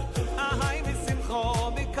אהי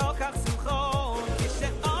בשמחו מכל כך שמחו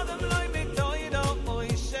כשאודם לא מתוירו אוי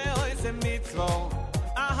שעושה מצוו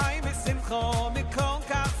אהי בשמחו מכל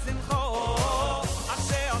כך שמחו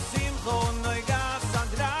אשר השמחו נגס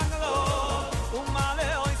עד רגלו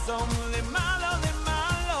ומעלה אויסום למעלה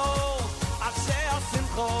למעלו אשר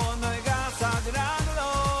השמחו נגס עד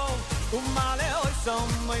רגלו ומעלה אויסום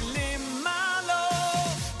למעלה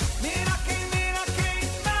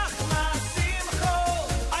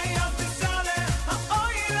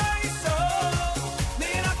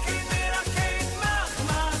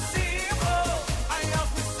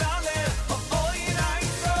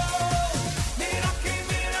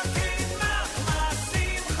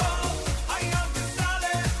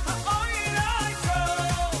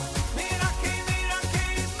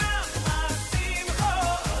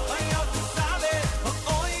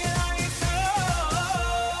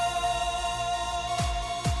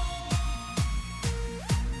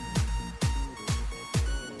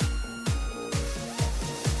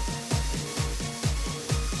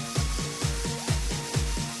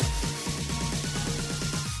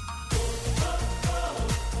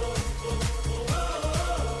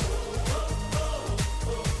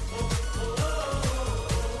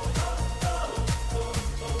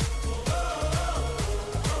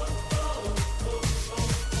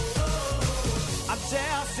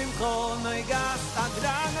שמחו נגס עד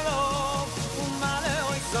רגלו ומעלה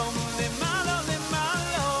אויסום למעלה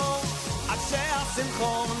למעלו עד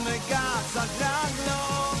שהשמחו נגס עד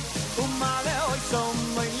רגלו ומעלה אויסום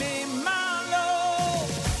למעלו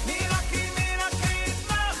נרקי נרקי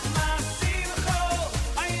מחמא שמחו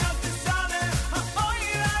איוב תסעלה אוי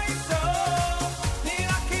רייסו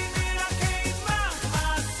נרקי נרקי מחמא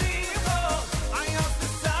שמחו איוב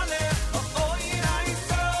תסעלה אוי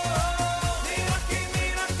רייסו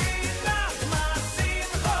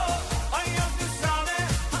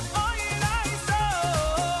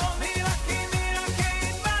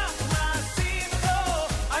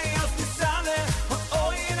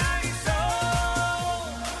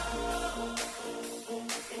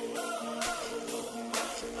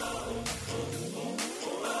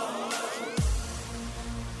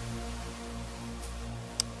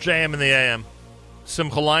JM in the AM.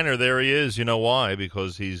 Simcha Leiner, there he is. You know why?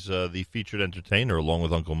 Because he's the featured entertainer along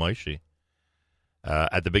with Uncle Moishi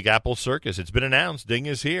at the Big Apple Circus. It's been announced. Ding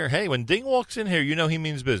is here. Hey, when Ding walks in here, you know he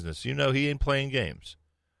means business. You know he ain't playing games.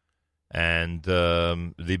 And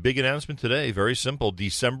the big announcement today, very simple.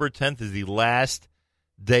 December 10th is the last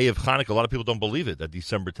day of Hanukkah. A lot of people don't believe it, that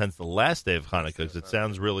December 10th is the last day of Hanukkah, because it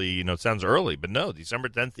sounds really, it sounds early. But no, December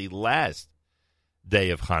 10th, the last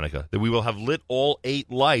day of Hanukkah, that we will have lit all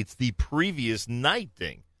 8 lights the previous night,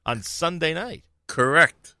 Ding, on Sunday night.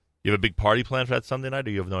 Correct. You have a big party planned for that Sunday night,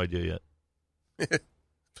 or you have no idea yet?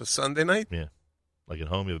 For Sunday night? Yeah. Like at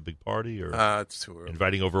home, you have a big party, or It's too early.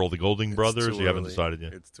 inviting over all the Golding brothers? It's Or too you haven't early. decided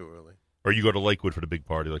yet? It's too early. Or you go to Lakewood for the big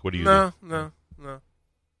party? Like, what do you do? No.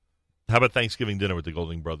 How about Thanksgiving dinner with the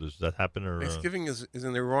Golding brothers? Does that happen? Or Thanksgiving is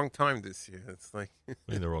in the wrong time this year. It's like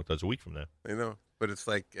that's a week from now. I know, but it's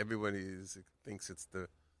like everybody thinks it's the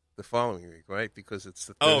following week, right? Because it's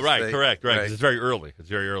the Oh, right, Thursday. correct. 'Cause it's very early. It's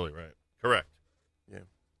very early, right? Correct. Yeah.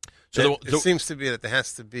 So it seems to be that there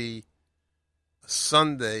has to be a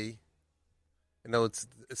Sunday.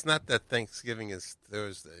 It's not that Thanksgiving is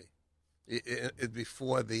Thursday. It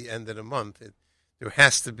before the end of the month. There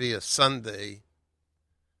has to be a Sunday.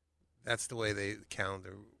 That's the way the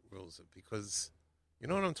calendar rules it, because you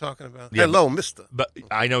know what I'm talking about? Yeah, Hello, mister. But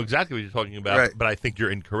I know exactly what you're talking about, Right. but I think you're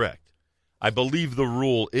incorrect. I believe the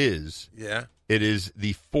rule is Yeah. it is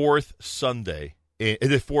the fourth Thursday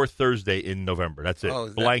in November. That's it. Oh,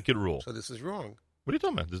 is that- Blanket rule. So this is wrong. What are you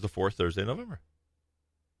talking about? This is the fourth Thursday in November.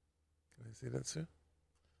 Can I say that, sir?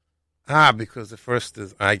 Because the first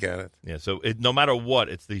is. I got it. Yeah, so no matter what,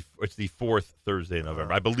 it's the fourth Thursday in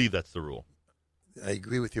November. I believe that's the rule. I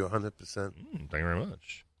agree with you 100%. Thank you very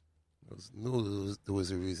much. I knew there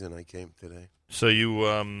was a reason I came today. So you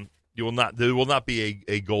will not. There will not be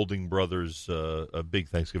a Golding Brothers a big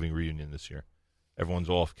Thanksgiving reunion this year. Everyone's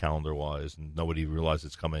off calendar wise, and nobody realizes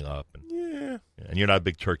it's coming up. Yeah. And you're not a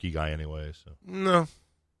big turkey guy anyway, so No.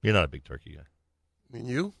 you're not a big turkey guy. I mean,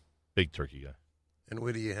 you? Big turkey guy. And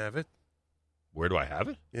where do you have it? Where do I have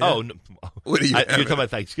it? Yeah. Oh, no. Where do you have you're it? talking about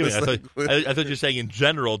Thanksgiving. It's I thought you were saying in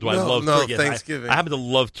general. Do I No, love no, turkey? Thanksgiving. I happen to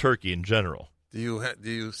love turkey in general. Do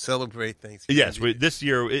you celebrate Thanksgiving? Yes, this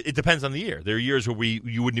year it depends on the year. There are years where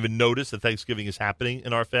you wouldn't even notice that Thanksgiving is happening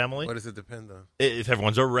in our family. What does it depend on? If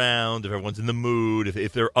everyone's around, if everyone's in the mood,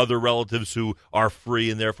 if there are other relatives who are free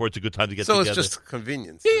and therefore it's a good time to get So together. it's just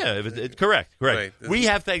convenience. Yeah, correct. Right. We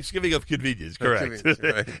have Thanksgiving of convenience, correct. Convenience,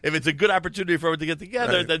 right. If it's a good opportunity for everyone to get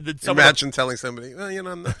together, Right. then someone Imagine telling somebody, well,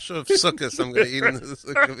 I'm not sure if Sukkot I'm going to eat in the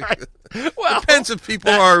Sukkot. Well, Depends if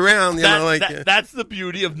people are around, that's the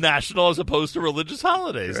beauty of national as opposed to religious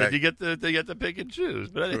holidays. That Right. you get to pick and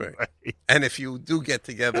choose. But anyway, Right. And if you do get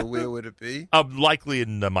together, where would it be? likely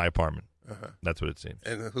in my apartment. Uh-huh. That's what it seems.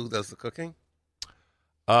 And who does the cooking?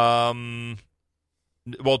 Well,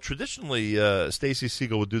 traditionally, Stacy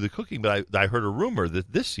Siegel would do the cooking, but I heard a rumor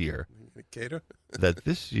that this year, Cater?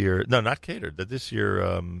 no, not catered, that this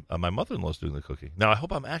year my mother-in-law's doing the cooking. Now, I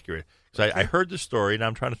hope I'm accurate, because I heard the story, and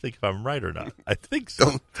I'm trying to think if I'm right or not. I think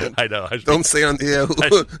so. I know. Don't say on the air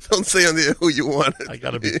don't say on the air who you want it. I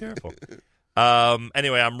got to be careful.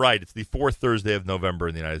 Anyway, I'm right. It's the fourth Thursday of November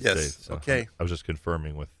in the United Yes, States. So okay. I was just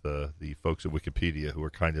confirming with the folks at Wikipedia who were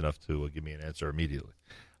kind enough to give me an answer immediately.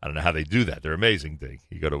 I don't know how they do that. They're amazing thing.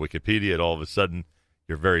 You go to Wikipedia, and all of a sudden,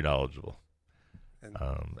 you're very knowledgeable.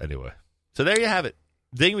 Anyway, so there you have it.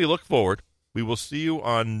 Ding, we look forward. We will see you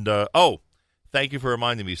on... thank you for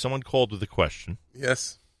reminding me. Someone called with a question.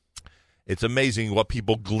 Yes. It's amazing what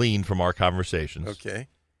people glean from our conversations. Okay.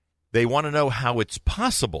 They want to know how it's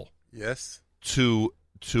possible Yes. to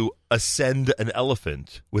ascend an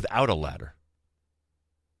elephant without a ladder.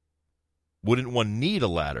 Wouldn't one need a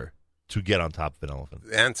ladder to get on top of an elephant?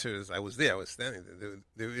 The answer is I was there. I was standing there.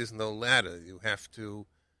 There is no ladder. You have to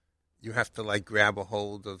like grab a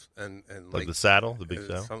hold of and Like the saddle, the big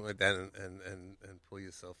saddle? something like that, and pull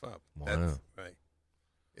yourself up. Wow. That's right.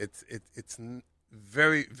 It's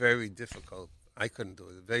very, very difficult. I couldn't do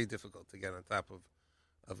it. It's very difficult to get on top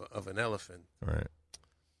of an elephant. Right.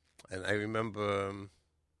 And I remember,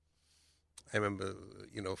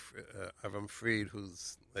 Avram Fried,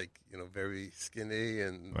 who's like, very skinny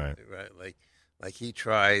and Right. like he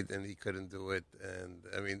tried and he couldn't do it. And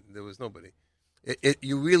I mean, there was nobody.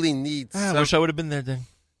 You really need. I wish I would have been there, then.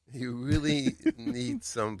 You really need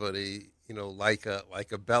somebody, like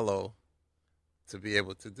a Bello, to be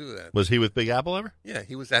able to do that. Was he with Big Apple ever? Yeah,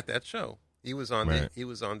 he was at that show. He was on Right. he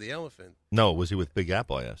was on the elephant. No, was he with Big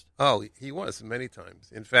Apple, I asked. Oh, he was many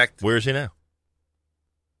times. In fact, Where is he now?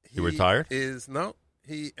 He retired?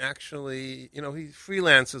 He actually, he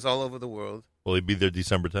freelances all over the world. Will he be there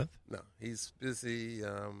December 10th? No, he's busy.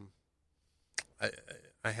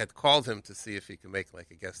 I had called him to see if he could make like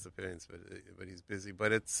a guest appearance, but he's busy.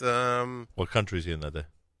 But it's What country is he in that day?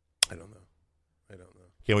 I don't know.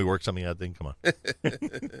 Can we work something out, then? Come on.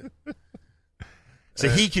 So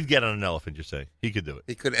he could get on an elephant, you're saying? He could do it.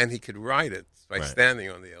 He could ride it by Right. standing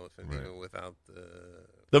on the elephant, Right. without.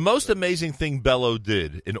 The most amazing thing Bello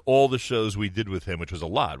did in all the shows we did with him, which was a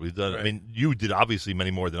lot. We've done. I Right. mean, you did obviously many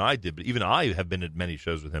more than I did, but even I have been at many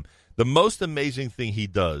shows with him. The most amazing thing he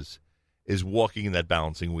does is walking in that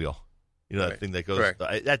balancing wheel. You know, that Right. thing that goes. Correct.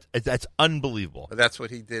 That's unbelievable. But that's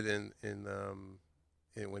what he did in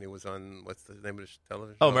when he was on, what's the name of the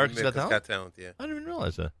television? Oh, America's Got Talent, yeah. I didn't even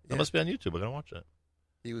realize that. That Yeah. must be on YouTube. I gotta watch that.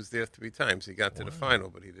 He was there 3 times. He got to the Wow. final,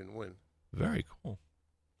 but he didn't win. Very cool.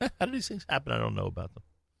 How did these things happen? I don't know about them.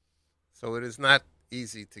 So it is not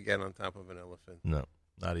easy to get on top of an elephant. No,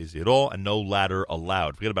 not easy at all, and no ladder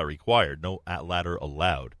allowed. Forget about required. No ladder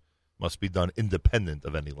allowed. Must be done independent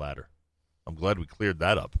of any ladder. I'm glad we cleared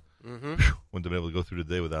that up. Mm-hmm. Wouldn't have been able to go through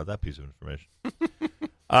the day without that piece of information.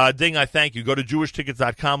 Ding, I thank you. Go to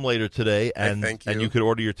JewishTickets.com later today, and thank you. and you could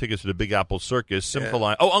order your tickets to the Big Apple Circus. Simple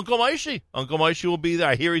line. Oh, Uncle Moishy. Uncle Moishy will be there.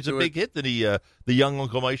 I hear he's a big hit. The young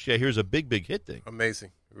Uncle Moishy, I hear, is a big hit thing.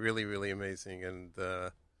 Amazing. Really, really amazing. And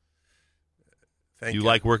thank you. You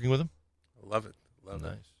like working with him? Love it. Love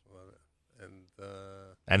Nice. it. Love it.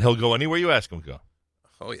 And he'll go anywhere you ask him to go.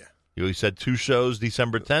 Oh, yeah. He said 2 shows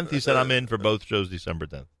December 10th. He said I'm in for both shows December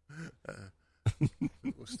 10th.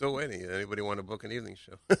 We're still waiting. Anybody want to book an evening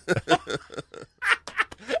show?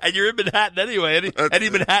 And you're in Manhattan anyway. Any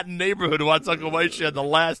Manhattan neighborhood who wants Uncle Moishy on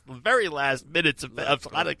the very last minutes of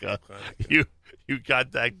Hanukkah, you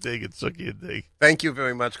contact Dig and Suki and Dig. Thank you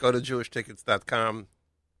very much. Go to JewishTickets.com.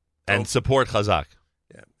 And support Chazak.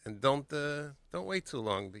 Yeah, and don't wait too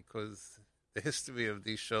long, because the history of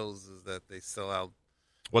these shows is that they sell out.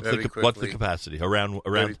 What's the quickly. capacity? Around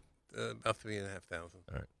About 3,500.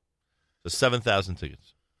 All right. So 7,000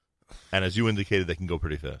 tickets. And as you indicated, they can go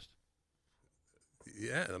pretty fast.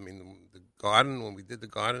 Yeah, I mean, the Garden, when we did the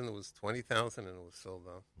Garden, it was 20,000 and it was sold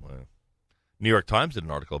out. Wow. New York Times did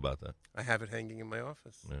an article about that. I have it hanging in my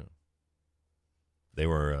office. Yeah. They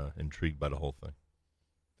were intrigued by the whole thing.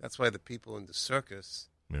 That's why the people in the circus,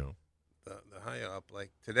 Yeah. the higher up,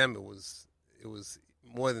 like, to them it was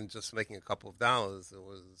more than just making a couple of dollars. It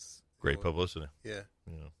was Great publicity. Yeah.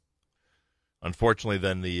 Yeah. Unfortunately,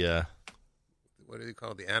 then what do they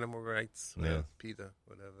call it? The animal rights? Yeah. PETA,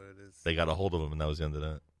 whatever it is. they got a hold of him, and that was the end of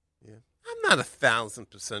that. Yeah. I'm not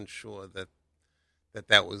 1,000% sure that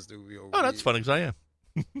was the real Oh, that's funny, because I am.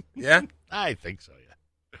 Yeah? I think so,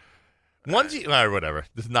 yeah. Once you, or whatever.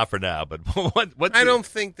 This is not for now, but what I don't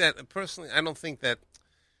think that, personally, I don't think that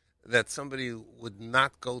somebody would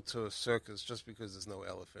not go to a circus just because there's no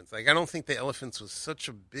elephants. Like, I don't think the elephants was such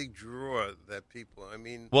a big draw that people, I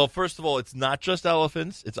mean... Well, first of all, it's not just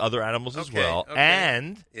elephants. It's other animals as well.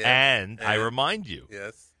 Okay. And I remind you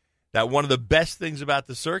that one of the best things about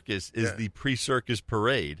the circus is the pre-circus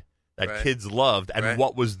parade that kids loved. And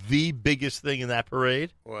what was the biggest thing in that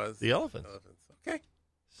parade? Was the elephants. Okay.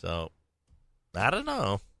 So, I don't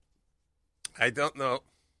know. I don't know.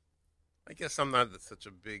 I guess I'm not such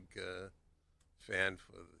a big fan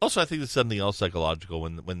for. Also, I think there's something else psychological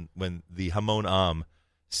when the Hamon Am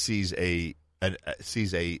sees a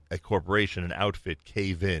corporation, an outfit,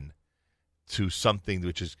 cave in to something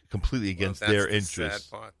which is completely against their interests.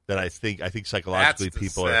 That I think psychologically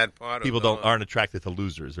people aren't attracted to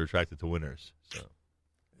losers; they're attracted to winners. So,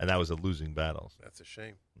 and that was a losing battle. That's a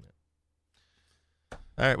shame. Yeah.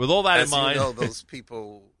 All right, with all that in mind, you know, those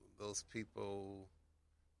people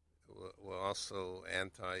were also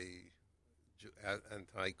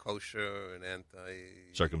anti-kosher and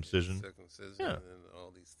anti-circumcision, and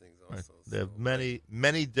all these things also. Right. They have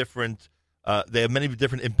many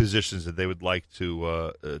different impositions that they would like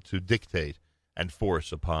to dictate and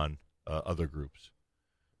force upon other groups.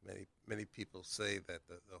 Many people say that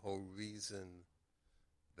the whole reason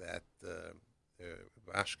that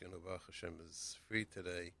Ashken Baruch Hashem is free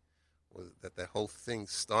today was that the whole thing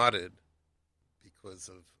started because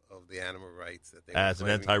of the animal rights that they as an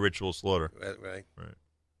anti-ritual slaughter, right,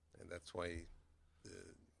 and that's why the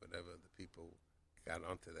people got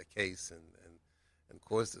onto the case and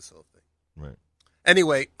caused this whole thing. Right.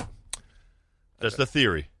 Anyway, just a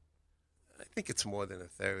theory. I think it's more than a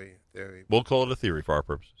theory. We'll call it a theory for our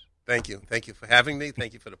purposes. Thank you for having me.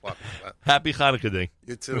 Thank you for the parking spot. Happy Hanukkah Day.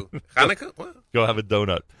 You too. Hanukkah? What? Go have a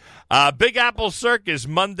donut. Big Apple Circus,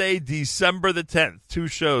 Monday, December the 10th. 2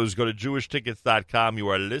 shows. Go to JewishTickets.com. You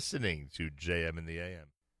are listening to JM in the AM.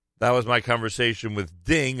 That was my conversation with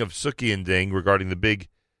Ding of Suki and Ding regarding the big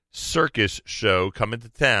circus show coming to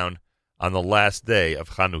town on the last day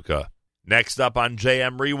of Hanukkah. Next up on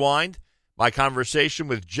JM Rewind, my conversation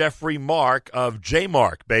with Jeffrey Mark of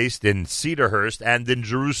J-Mark, based in Cedarhurst and in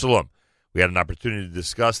Jerusalem. We had an opportunity to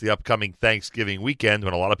discuss the upcoming Thanksgiving weekend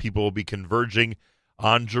when a lot of people will be converging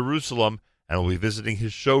on Jerusalem and will be visiting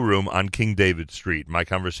his showroom on King David Street. My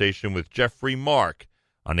conversation with Jeffrey Mark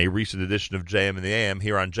on a recent edition of JM in the AM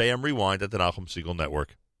here on JM Rewind at the Nachum Segal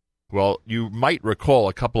Network. Well, you might recall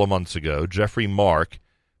a couple of months ago, Jeffrey Mark,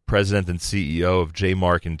 President and CEO of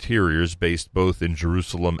J-Mark Interiors, based both in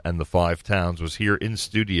Jerusalem and the Five Towns, was here in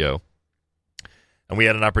studio. And we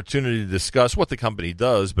had an opportunity to discuss what the company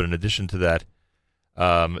does, but in addition to that,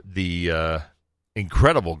 the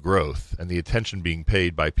incredible growth and the attention being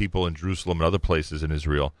paid by people in Jerusalem and other places in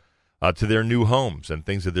Israel to their new homes and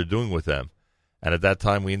things that they're doing with them. And at that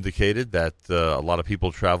time, we indicated that a lot of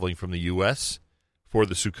people traveling from the U.S. for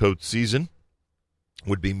the Sukkot season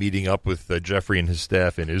would be meeting up with Jeffrey and his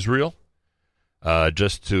staff in Israel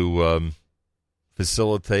just to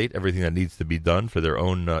facilitate everything that needs to be done for their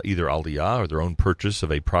own either aliyah or their own purchase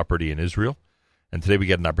of a property in Israel. And today we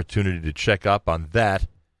get an opportunity to check up on that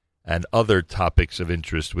and other topics of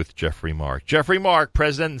interest with Jeffrey Mark. Jeffrey Mark,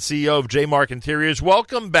 President and CEO of J. Mark Interiors,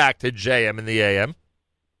 welcome back to JM in the AM.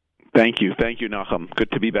 Thank you, Nachum.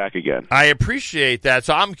 Good to be back again. I appreciate that.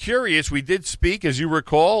 So I'm curious. We did speak, as you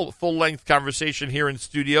recall, full-length conversation here in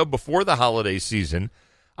studio before the holiday season.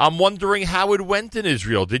 I'm wondering how it went in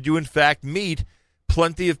Israel. Did you, in fact, meet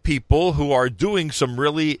plenty of people who are doing some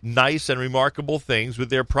really nice and remarkable things with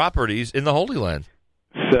their properties in the Holy Land?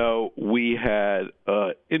 So we had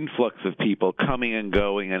an influx of people coming and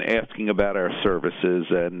going and asking about our services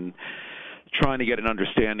and trying to get an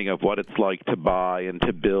understanding of what it's like to buy and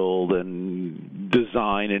to build and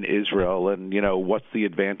design in Israel, and what's the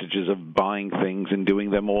advantages of buying things and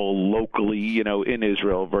doing them all locally, in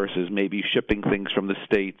Israel versus maybe shipping things from the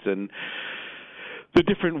States, and the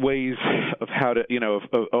different ways of how to,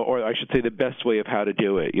 or I should say the best way of how to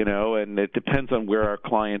do it, and it depends on where our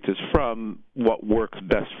client is from, what works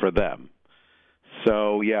best for them.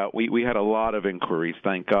 So, yeah, we had a lot of inquiries,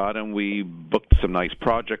 thank God, and we booked some nice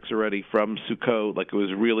projects already from Sukkot. Like, it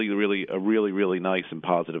was really, really a really nice and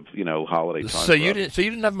positive, holiday time. So you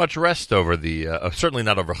didn't have much rest over the certainly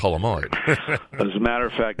not over Chol Hamoed. As a matter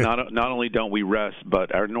of fact, not only don't we rest,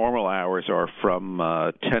 but our normal hours are from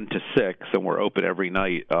 10 to 6, and we're open every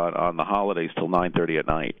night on the holidays till 9:30 at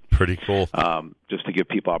night. Pretty cool. Just to give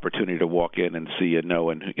people opportunity to walk in and see and know,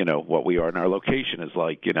 and what we are. And our location is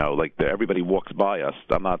like everybody walks by us.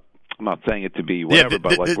 I'm not saying it to be whatever,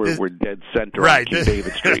 but we're dead center right. on King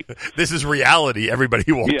David Street. This is reality.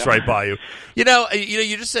 Everybody walks right by you.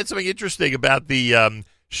 You just said something interesting about the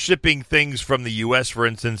shipping things from the U.S., for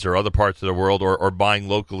instance, or other parts of the world, or buying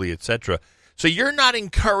locally, etc. So you're not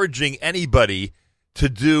encouraging anybody to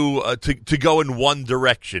do to go in one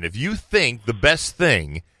direction. If you think the best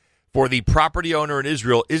thing for the property owner in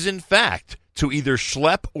Israel is, in fact, to either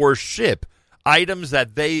schlep or ship items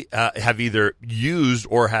that they have either used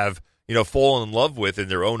or have fallen in love with in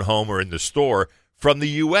their own home or in the store from the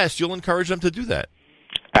U.S., you'll encourage them to do that.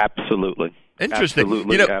 Absolutely. Interesting.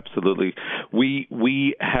 Absolutely.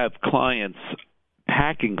 We have clients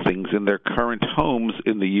packing things in their current homes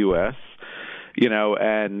in the U.S.,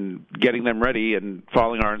 and getting them ready and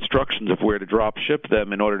following our instructions of where to drop ship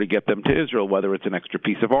them in order to get them to Israel, whether it's an extra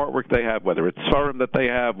piece of artwork they have, whether it's Sfarim that they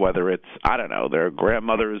have, whether it's, their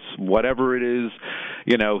grandmother's, whatever it is,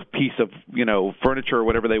 piece of, furniture or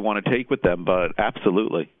whatever they want to take with them. But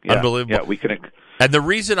absolutely. Yeah. Unbelievable. Yeah, we can. And the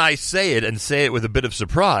reason I say it, and say it with a bit of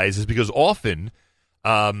surprise, is because often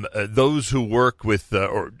those who work with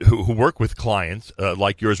or who work with clients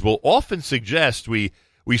like yours will often suggest we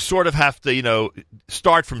sort of have to,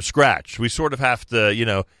 start from scratch. We sort of have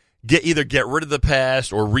to, get rid of the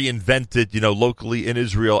past or reinvent it, locally in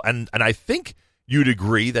Israel. And I think you'd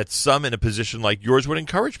agree that some in a position like yours would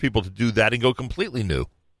encourage people to do that and go completely new.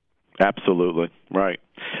 Absolutely. Right.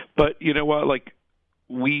 But you know what?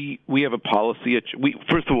 We have a policy.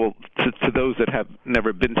 First of all, to those that have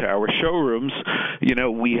never been to our showrooms,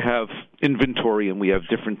 we have inventory and we have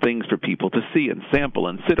different things for people to see and sample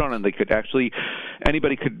and sit on, and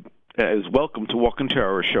anybody is welcome to walk into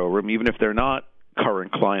our showroom, even if they're not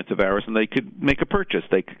current clients of ours, and they could make a purchase.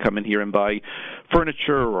 They could come in here and buy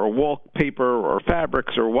furniture or wallpaper or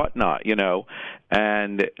fabrics or whatnot,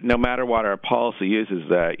 and no matter what our policy is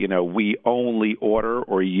that, we only order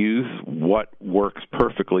or use what works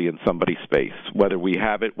perfectly in somebody's space, whether we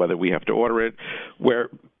have it, whether we have to order it,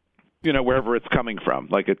 wherever it's coming from.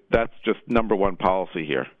 That's just number one policy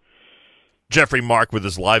here. Jeffrey Mark with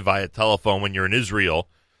us live via telephone. When you're in Israel,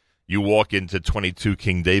 you walk into 22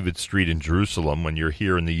 King David Street in Jerusalem. When you're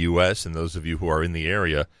here in the U.S., and those of you who are in the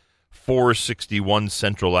area, 461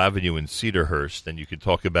 Central Avenue in Cedarhurst. And you could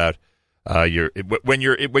talk about when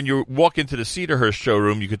you walk into the Cedarhurst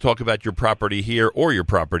showroom, you could talk about your property here or your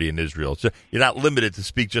property in Israel. So you're not limited to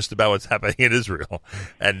speak just about what's happening in Israel.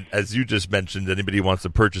 And as you just mentioned, anybody who wants to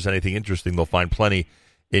purchase anything interesting, they'll find plenty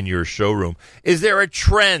in your showroom. Is there a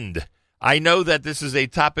trend? I know that this is a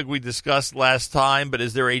topic we discussed last time, but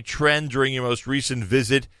is there a trend during your most recent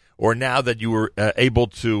visit, or now that you were able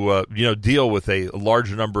to deal with a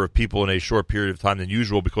larger number of people in a short period of time than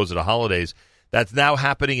usual because of the holidays, that's now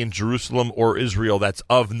happening in Jerusalem or Israel that's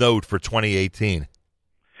of note for 2018?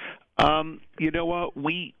 You know what?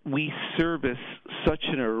 We service such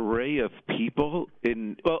an array of people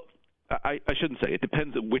I shouldn't say. It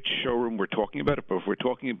depends on which showroom we're talking about. But if we're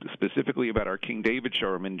talking specifically about our King David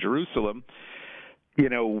showroom in Jerusalem,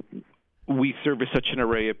 we service such an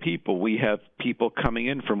array of people. We have people coming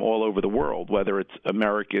in from all over the world, whether it's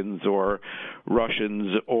Americans or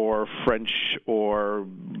Russians or French or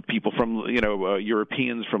people from,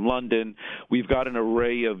 Europeans from London. We've got an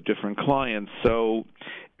array of different clients. So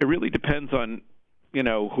it really depends on,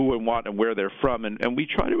 who and what and where they're from. And we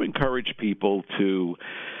try to encourage people to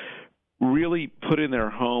really put in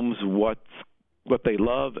their homes what they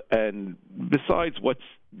love, and besides what's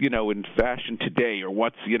in fashion today, or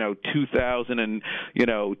what's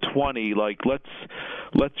 2020, like let's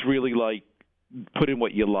really put in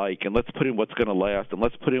what you like, and let's put in what's going to last, and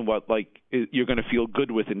let's put in what you're going to feel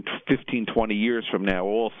good with in 15, 20 years from now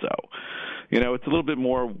also. It's a little bit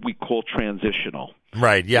more we call transitional.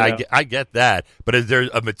 Right, yeah, I get that. But is there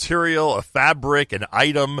a material, a fabric, an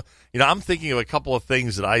item? I'm thinking of a couple of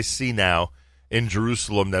things that I see now in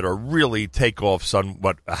Jerusalem that are really takeoffs on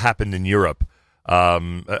what happened in Europe,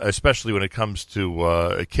 especially when it comes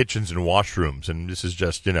to kitchens and washrooms. And this is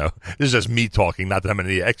just, me talking, not that I'm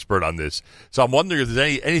any expert on this. So I'm wondering if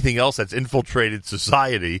there's anything else that's infiltrated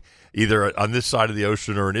society, either on this side of the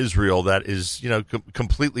ocean or in Israel, that is,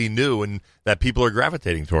 completely new and that people are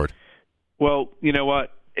gravitating toward. Well, you know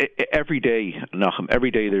what? Every day, Nachum, every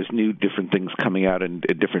day there's new different things coming out and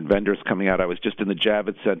different vendors coming out. I was just in the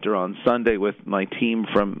Javits Center on Sunday with my team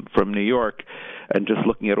from New York, and just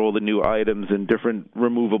looking at all the new items and different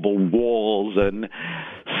removable walls and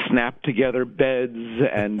snap-together beds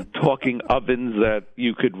and talking ovens that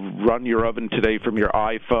you could run your oven today from your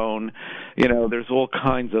iPhone. There's all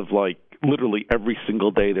kinds of literally every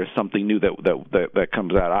single day there's something new that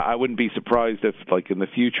comes out. I wouldn't be surprised if, in the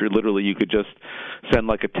future, literally you could just send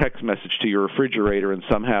a text message to your refrigerator, and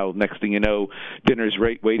somehow, next thing you know, dinner's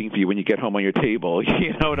waiting for you when you get home on your table.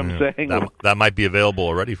 You know what I'm saying? That might be available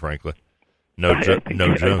already, frankly. No joke.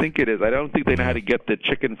 I think it is. I don't think they know how to get the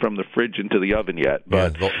chicken from the fridge into the oven yet,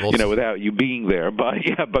 but they'll without you being there.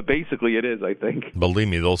 But basically it is, I think. Believe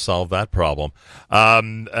me, they'll solve that problem.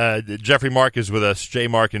 Jeffrey Mark is with us. J.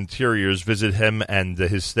 Mark Interiors. Visit him and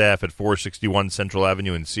his staff at 461 Central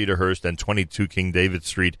Avenue in Cedarhurst and 22 King David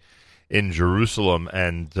Street in Jerusalem,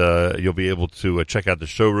 and you'll be able to check out the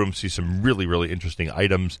showroom, see some really, really interesting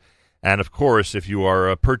items, and of course, if you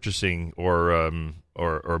are purchasing or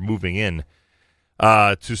moving in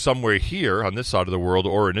to somewhere here on this side of the world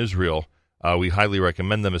or in Israel, we highly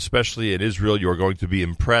recommend them. Especially in Israel, you are going to be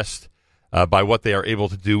impressed by what they are able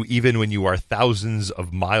to do, even when you are thousands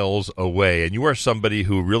of miles away. And you are somebody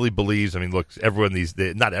who really believes, look, everyone these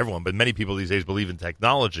days, not everyone, but many people these days believe in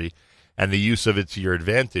technology and the use of it to your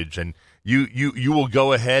advantage. And you will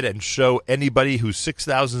go ahead and show anybody who's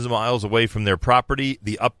 6,000 miles away from their property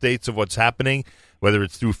the updates of what's happening, whether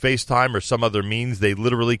it's through FaceTime or some other means. They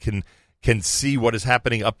literally can see what is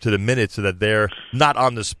happening up to the minute, so that they're not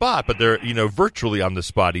on the spot, but they're virtually on the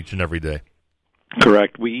spot each and every day.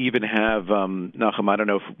 Correct. We even have, Nachum, I don't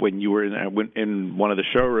know if when you were in one of the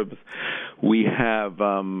showrooms, we have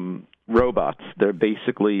robots. They're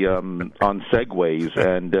basically on Segways.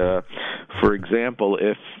 And, for example,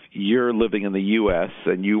 if you're living in the U.S.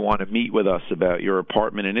 and you want to meet with us about your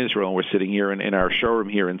apartment in Israel, and we're sitting here in our showroom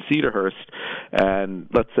here in Cedarhurst, and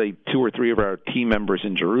let's say 2 or 3 of our team members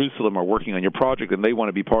in Jerusalem are working on your project and they want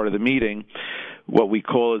to be part of the meeting, what we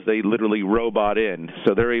call is they literally robot in.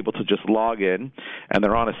 So they're able to just log in, and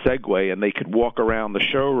they're on a Segway, and they could walk around the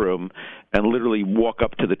showroom and literally walk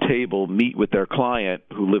up to the table, meet with their client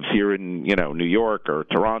who lives here in New York or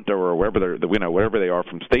Toronto or wherever they are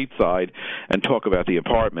from stateside, and talk about the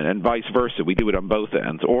apartment, and vice versa. We do it on both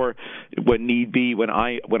ends. Or when need be, when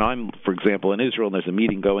I'm, for example, in Israel and there's a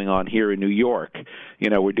meeting going on here in New York,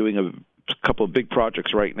 we're doing a couple of big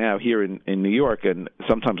projects right now here in New York, and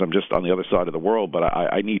sometimes I'm just on the other side of the world, but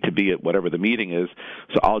I need to be at whatever the meeting is,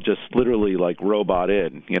 so I'll just literally robot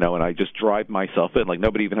in, and I just drive myself in,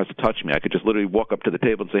 nobody even has to touch me. I could just literally walk up to the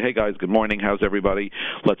table and say, hey guys, good morning, how's everybody,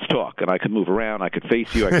 let's talk, and I could move around, I could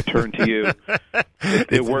face you, I could turn to you.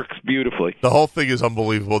 It works beautifully. The whole thing is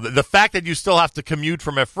unbelievable. The fact that you still have to commute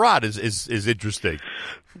from Efrat is interesting.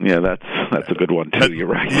 Yeah, that's a good one too. You're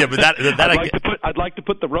right. Yeah, but I'd like to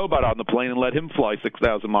put the robot on the plane and let him fly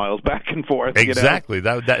 6,000 miles back and forth. Exactly.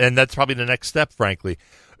 And that's probably the next step, frankly.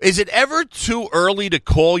 Is it ever too early to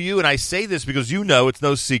call you? And I say this because it's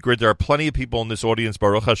no secret. There are plenty of people in this audience,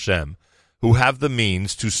 Baruch Hashem, who have the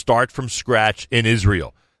means to start from scratch in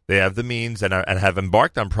Israel. they have the means and have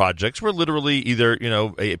embarked on projects where literally either,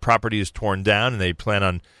 a property is torn down and they plan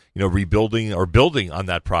on, rebuilding or building on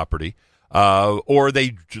that property, or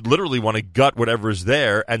they literally want to gut whatever is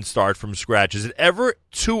there and start from scratch. Is it ever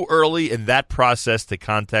too early in that process to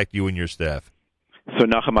contact you and your staff? So,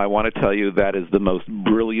 Nachum, I want to tell you that is the most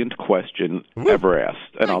brilliant question ever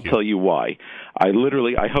asked, and I'll tell you why.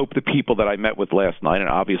 I hope the people that I met with last night, and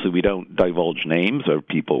obviously we don't divulge names of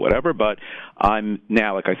people, whatever, but I'm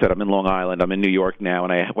now, like I said, I'm in Long Island, I'm in New York now,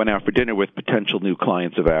 and I went out for dinner with potential new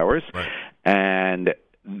clients of ours, and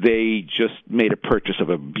they just made a purchase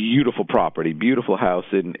of a beautiful property, beautiful house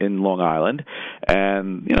in Long Island,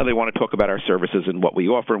 and they want to talk about our services and what we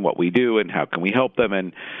offer and what we do and how can we help them,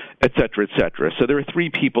 and et cetera, et cetera. So there are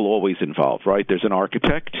three people always involved, right? There's an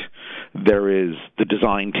architect, there is the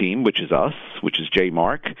design team, which is us, which is J.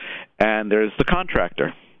 Mark, and there's the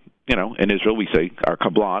contractor. In Israel we say our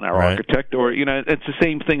kablan, our architect, or it's the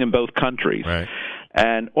same thing in both countries. Right.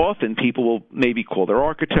 And often people will maybe call their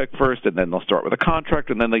architect first, and then they'll start with a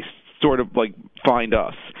contractor, and then they sort of find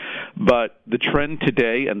us. But the trend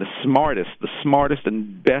today, and the smartest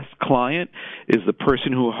and best client is the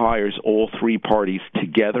person who hires all three parties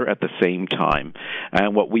together at the same time.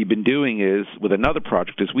 And what we've been doing is, with another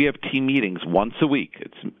project, is we have team meetings once a week.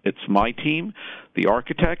 It's my team, the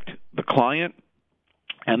architect, the client,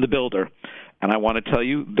 and the builder. And I want to tell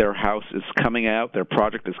you, their house is coming out, their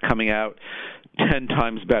project is coming out 10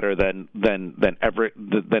 times better than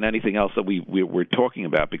anything else that we're talking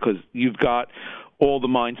about, because you've got all the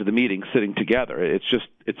minds of the meeting sitting together.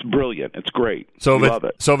 It's brilliant. It's great. So love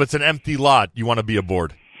it. So if it's an empty lot, you want to be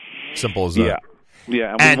aboard. Simple as that.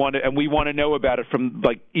 Yeah, and we want to know about it from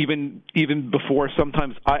even before.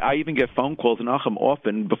 Sometimes I even get phone calls, Nachum,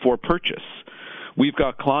 often before purchase. We've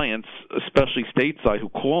got clients, especially stateside, who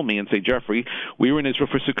call me and say, Jeffrey, we were in Israel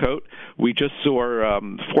for Sukkot. We just saw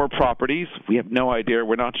 4 properties. We have no idea.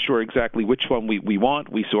 We're not sure exactly which one we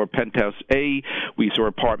want. We saw penthouse A. We saw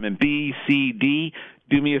apartment B, C, D.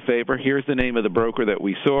 Do me a favor. Here's the name of the broker that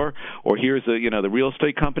we saw, or here's the real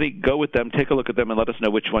estate company. Go with them, take a look at them, and let us know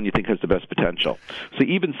which one you think has the best potential. So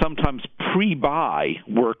even sometimes pre-buy,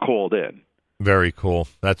 we're called in. Very cool.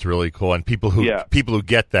 That's really cool. And people who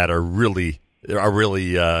get that are really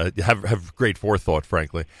have great forethought,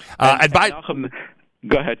 frankly. Malcolm,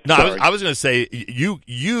 go ahead. No, I was going to say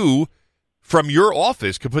you from your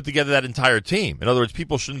office could put together that entire team. In other words,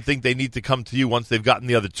 people shouldn't think they need to come to you once they've gotten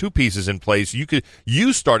the other 2 pieces in place.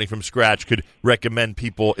 You starting from scratch could recommend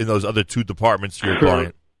people in those other 2 departments to your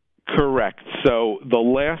client. Correct. So the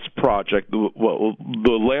last project, the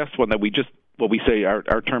last one that we just, what we say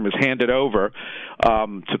our term is handed over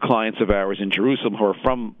to clients of ours in Jerusalem who are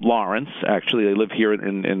from Lawrence. Actually, they live here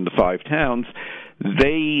in the 5 towns.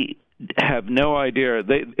 They have no idea.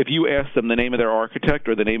 If you ask them the name of their architect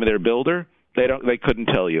or the name of their builder, they couldn't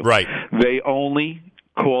tell you. Right. They only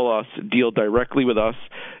call us, deal directly with us.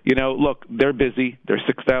 Look, they're busy. They're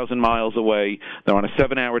 6,000 miles away. They're on a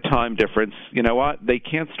 7-hour time difference. You know what? They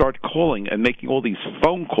can't start calling and making all these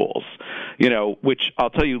phone calls, which I'll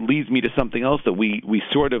tell you leads me to something else that we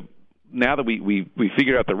sort of, now that we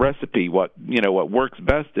figured out the recipe, what works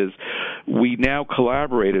best is we now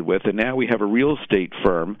collaborated with, and now we have a real estate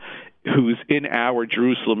firm who's in our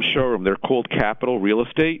Jerusalem showroom. They're called Capital Real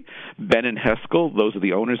Estate. Ben and Heskel, those are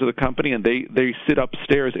the owners of the company, and they sit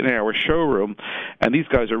upstairs in our showroom, and these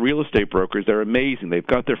guys are real estate brokers. They're amazing. They've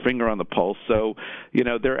got their finger on the pulse, so,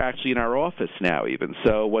 they're actually in our office now even.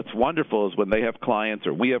 So what's wonderful is when they have clients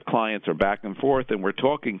or we have clients or back and forth, and we're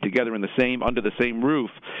talking together under the same roof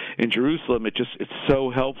in Jerusalem, it's so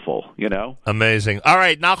helpful, Amazing. All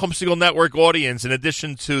right, Nachum Segal Network audience, in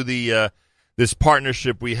addition to this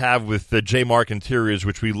partnership we have with the J. Mark Interiors,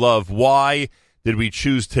 which we love, why did we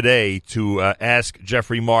choose today to ask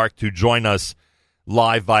Jeffrey Mark to join us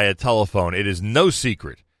live via telephone? It is no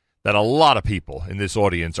secret that a lot of people in this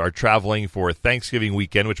audience are traveling for Thanksgiving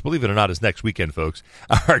weekend, which, believe it or not, is next weekend, folks,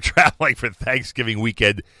 are traveling for Thanksgiving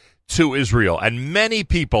weekend to Israel. And many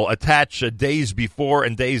people attach days before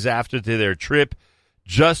and days after to their trip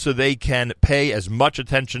just so they can pay as much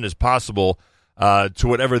attention as possible to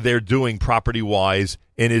whatever they're doing property-wise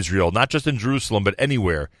in Israel, not just in Jerusalem, but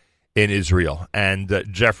anywhere in Israel. And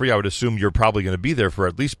Jeffrey, I would assume you're probably going to be there for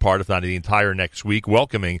at least part, if not the entire next week,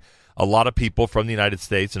 welcoming a lot of people from the United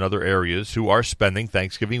States and other areas who are spending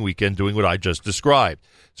Thanksgiving weekend doing what I just described.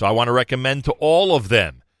 So I want to recommend to all of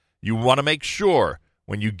them, you want to make sure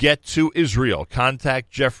when you get to Israel, contact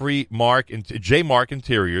Jeffrey Mark, J. Mark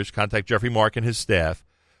Interiors, contact Jeffrey Mark and his staff.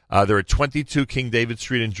 They're at 22 King David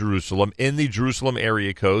Street in Jerusalem. In the Jerusalem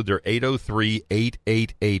area code, they're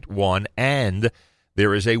 803-8881, and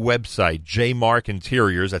there is a website, J Mark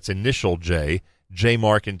Interiors. That's initial J,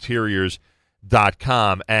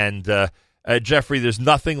 jmarkinteriors.com. And Jeffrey, there's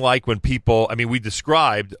nothing like when people, I mean, we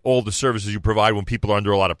described all the services you provide when people are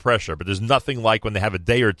under a lot of pressure, but there's nothing like when they have a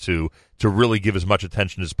day or two to really give as much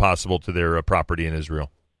attention as possible to their property in Israel.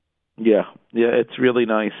 Yeah, it's really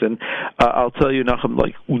nice. And I'll tell you, Nachum,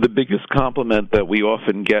 like the biggest compliment that we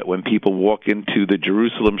often get when people walk into the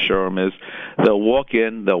Jerusalem showroom is they'll walk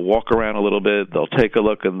in, they'll walk around a little bit, they'll take a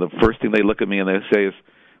look, and the first thing they look at me and they say is,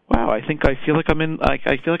 "Wow, I feel like I'm in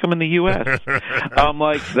the U.S." I'm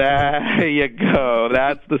like, there you go.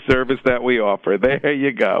 That's the service that we offer. There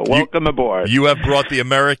you go. Welcome aboard. You have brought the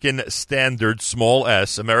American Standard, small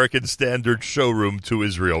s, American Standard showroom to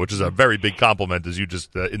Israel, which is a very big compliment, as you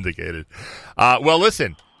just indicated. Well,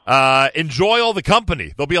 listen, enjoy all the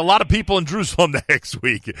company. There'll be a lot of people in Jerusalem next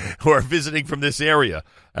week who are visiting from this area,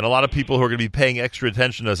 and a lot of people who are going to be paying extra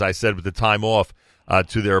attention, as I said, with the time off,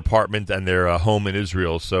 to their apartment and their home in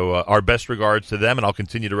Israel. So our best regards to them, and I'll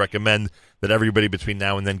continue to recommend that everybody between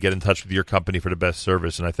now and then get in touch with your company for the best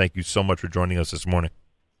service. And I thank you so much for joining us this morning.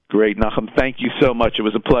 Great, Nachum. Thank you so much. It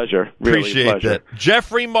was a pleasure. Really Appreciate a pleasure. that.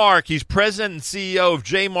 Jeffrey Mark, he's president and CEO of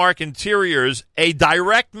J Mark Interiors. A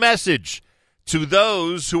direct message to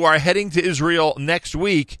those who are heading to Israel next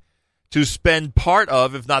week to spend part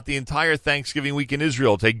of, if not the entire Thanksgiving week in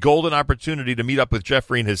Israel. It's a golden opportunity to meet up with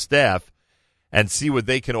Jeffrey and his staff and see what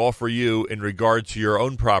they can offer you in regard to your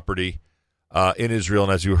own property in Israel.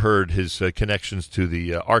 And as you heard, his connections to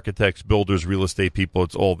the architects, builders, real estate people,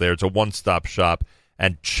 it's all there. It's a one-stop shop,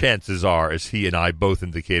 and chances are, as he and I both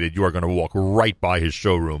indicated, you are going to walk right by his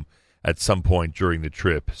showroom at some point during the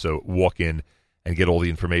trip. So walk in and get all the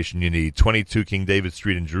information you need. 22 King David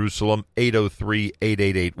Street in Jerusalem,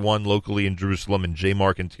 803-8881 locally in Jerusalem, and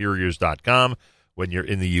jmarkinteriors.com when you're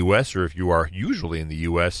in the U.S., or if you are usually in the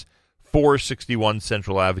U.S., 461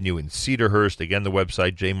 Central Avenue in Cedarhurst. Again, the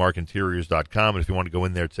website, jmarkinteriors.com. And if you want to go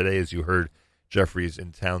in there today, as you heard, Jeffrey is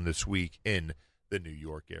in town this week in the New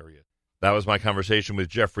York area. That was my conversation with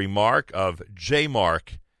Jeffrey Mark of J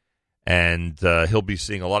Mark. And he'll be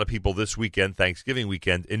seeing a lot of people this weekend, Thanksgiving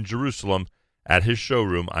weekend, in Jerusalem at his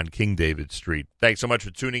showroom on King David Street. Thanks so much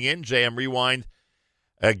for tuning in. JM Rewind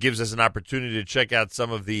gives us an opportunity to check out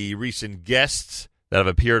some of the recent guests that have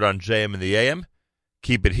appeared on JM and the AM.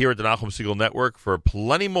 Keep it here at the Nachum Segal Network for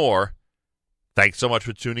plenty more. Thanks so much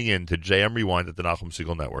for tuning in to JM Rewind at the Nachum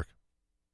Segal Network.